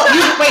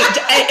have wait,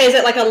 is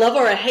it a love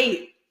or a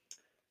hate?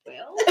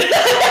 Well.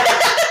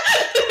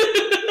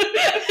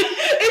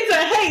 It's a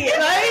hate,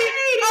 right?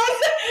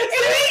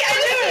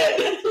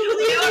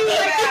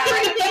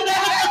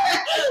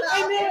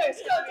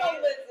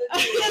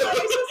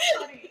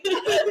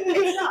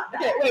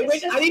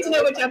 Wait, I need to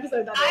know which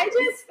episode that is. I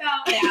just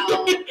found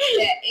out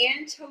that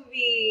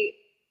anchovy,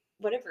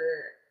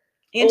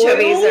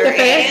 anchovies oil, are the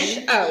fish.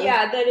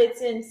 Yeah, that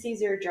it's in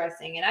Caesar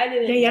dressing, and I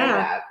didn't know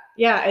that.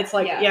 Yeah, it's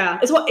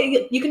it's what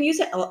you can use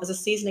it as a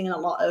seasoning in a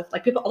lot of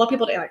people. A lot of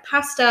people don't like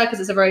pasta because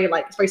it's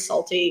it's very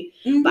salty.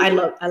 Mm-hmm. But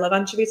I love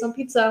anchovies on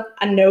pizza,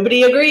 and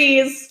nobody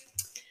agrees.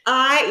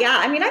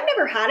 I mean, I've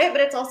never had it,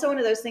 but it's also one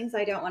of those things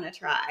I don't want to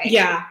try.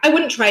 Yeah, I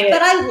wouldn't try it.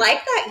 But I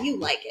like that you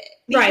like it.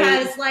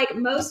 Because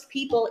most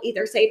people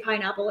either say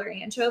pineapple or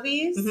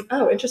anchovies. Mm-hmm.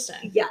 Oh,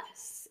 interesting.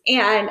 Yes.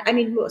 And I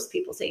mean, most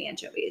people say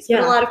anchovies, but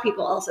a lot of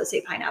people also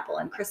say pineapple.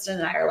 And Kristen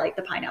and I are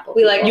the pineapple.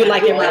 You like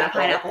it with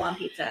pineapple on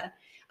pizza.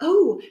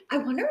 Oh, I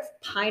wonder if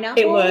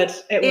pineapple. It would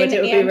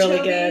be really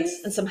good,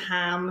 and some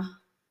ham.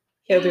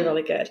 It would be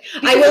really good.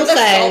 I will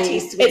say,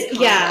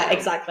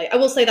 exactly. I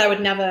will say that I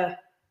would never.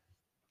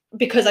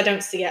 Because I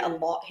don't see it a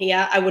lot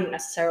here, I wouldn't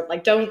necessarily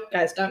don't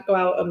go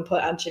out and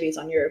put anchovies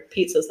on your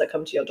pizzas that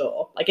come to your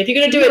door. If you're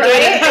gonna do it, do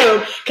it at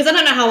home. Because I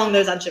don't know how long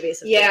those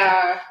anchovies have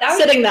been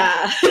sitting there.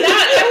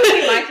 That would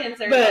be my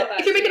concern. But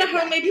if you're making a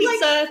homemade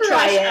pizza,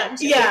 try it.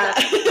 Yeah.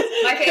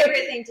 My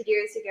favorite thing to do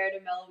is to go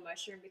to Mellow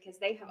Mushroom because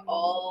they have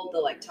all the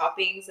like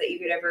toppings that you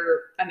could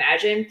ever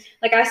imagine.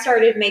 Like I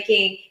started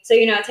making, so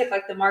I take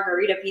like the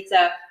margarita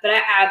pizza, but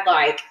I add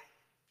like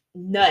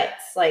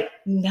nuts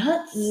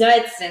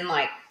and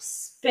like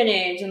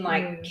spinach and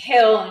like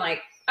kale and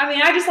like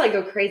I just like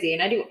go crazy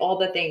and I do all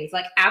the things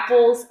like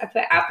apples. I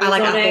put apples. I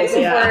like on apples.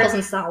 Yeah, apples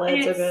and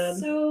salads are good.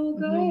 So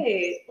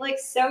good, like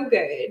so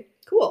good.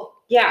 Cool.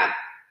 Yeah,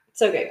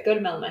 so good. Go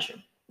to Mellow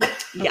Mushroom.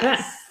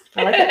 Yes.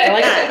 I like it.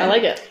 I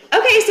like it.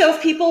 Okay, so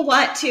if people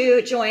want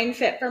to join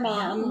Fit for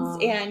Moms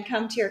and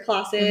come to your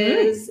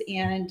classes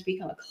and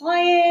become a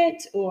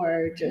client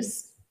or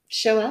just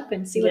show up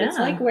and see what it's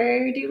like,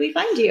 where do we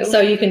find you? So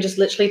you can just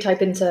literally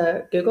type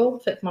into Google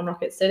Fit for Mom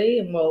Rocket City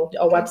and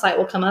our website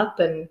will come up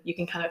and you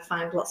can kind of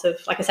find lots of,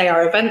 like I say,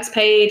 our events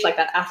page, like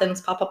that Athens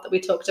pop-up that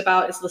we talked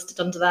about is listed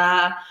under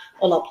there,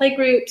 all our play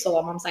groups, all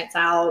our Mom Nights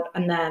Out,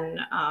 and then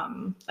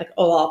like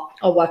all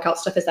our workout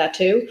stuff is there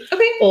too.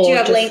 Okay. Do you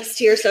have links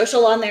to your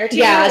social on there too?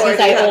 Yeah, I was going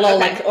to say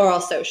all our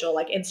social,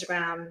 like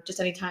Instagram, just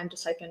anytime,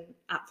 just type in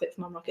 @Fit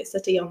for Mom Rocket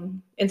City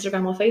on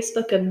Instagram or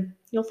Facebook and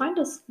you'll find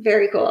us.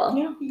 Very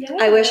cool. Yeah.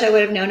 I wish I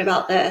would have known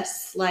about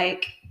this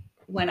like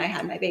when I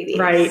had my babies.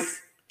 Right.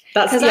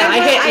 That's because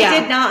I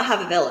did not have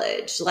a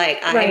village.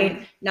 Like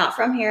I'm not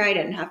from here. I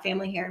didn't have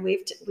family here. And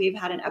we've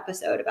had an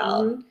episode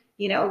about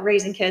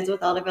raising kids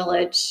without a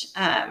village.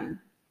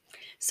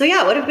 So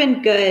yeah, it would have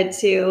been good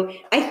to,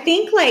 I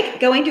think like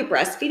going to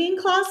breastfeeding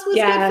class was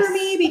good for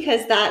me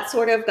because that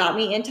sort of got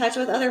me in touch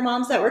with other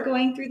moms that were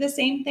going through the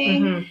same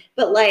thing. Mm-hmm.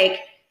 But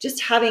like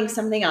just having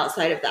something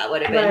outside of that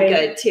would have been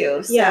good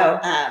too. So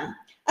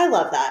I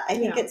love that. I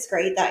think it's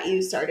great that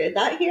you started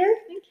that here.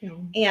 Thank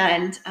you.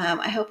 And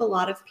I hope a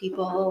lot of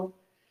people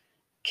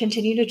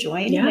continue to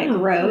join and it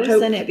grows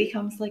and it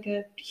becomes like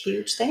a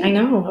huge thing. I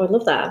know. I would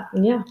love that.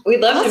 Yeah. We'd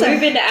love to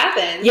move into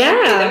Athens.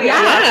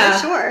 Yeah,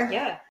 for sure.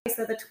 Yeah.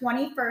 So the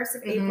 21st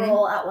of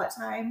April at what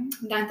time?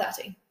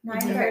 9:30.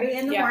 9:30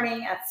 in the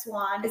morning at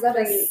Swan. Is that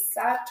a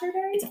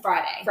Saturday? It's a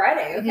Friday.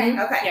 Friday. Okay.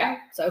 Okay. Yeah.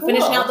 So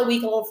finishing out the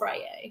week all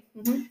Friday.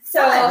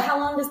 So how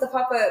long does the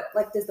pop-up,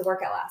 like, does the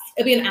workout last?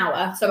 It'll be an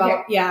hour. So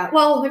about,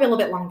 maybe a little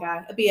bit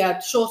longer. It'll be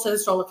a shorter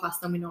stroller class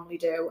than we normally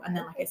do. And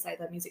then, like I say,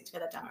 the music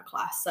together demo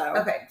class.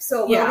 So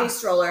so we'll be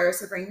strollers.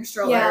 So bring your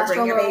stroller,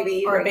 bring your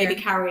baby. Or a baby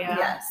carrier.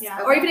 Yes. Yeah.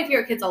 Okay. Or even if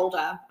your kid's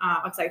older, like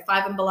I say,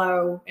 5 and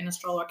below in a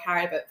stroller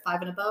carrier, but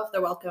 5 and above, they're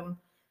welcome.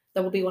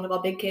 There will be one of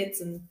our big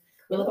kids and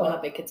we love it when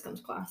our big kids come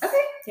to class. Okay.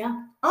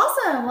 Yeah.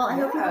 Awesome. Well, I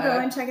hope people go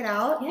and check it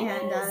out.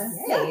 Yes. And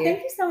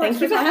thank you so much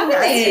for having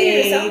us.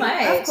 Thank you so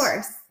much. Of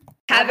course.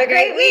 Have a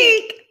great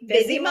week.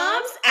 Busy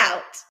Moms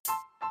out.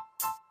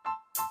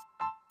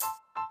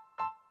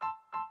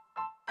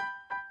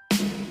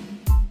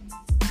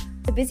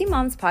 The Busy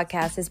Moms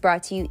podcast is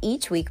brought to you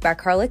each week by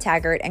Carla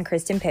Taggart and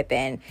Kristen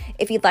Pippin.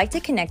 If you'd like to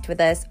connect with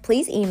us,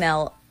 please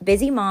email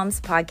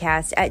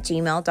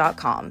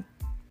busymomspodcast@gmail.com.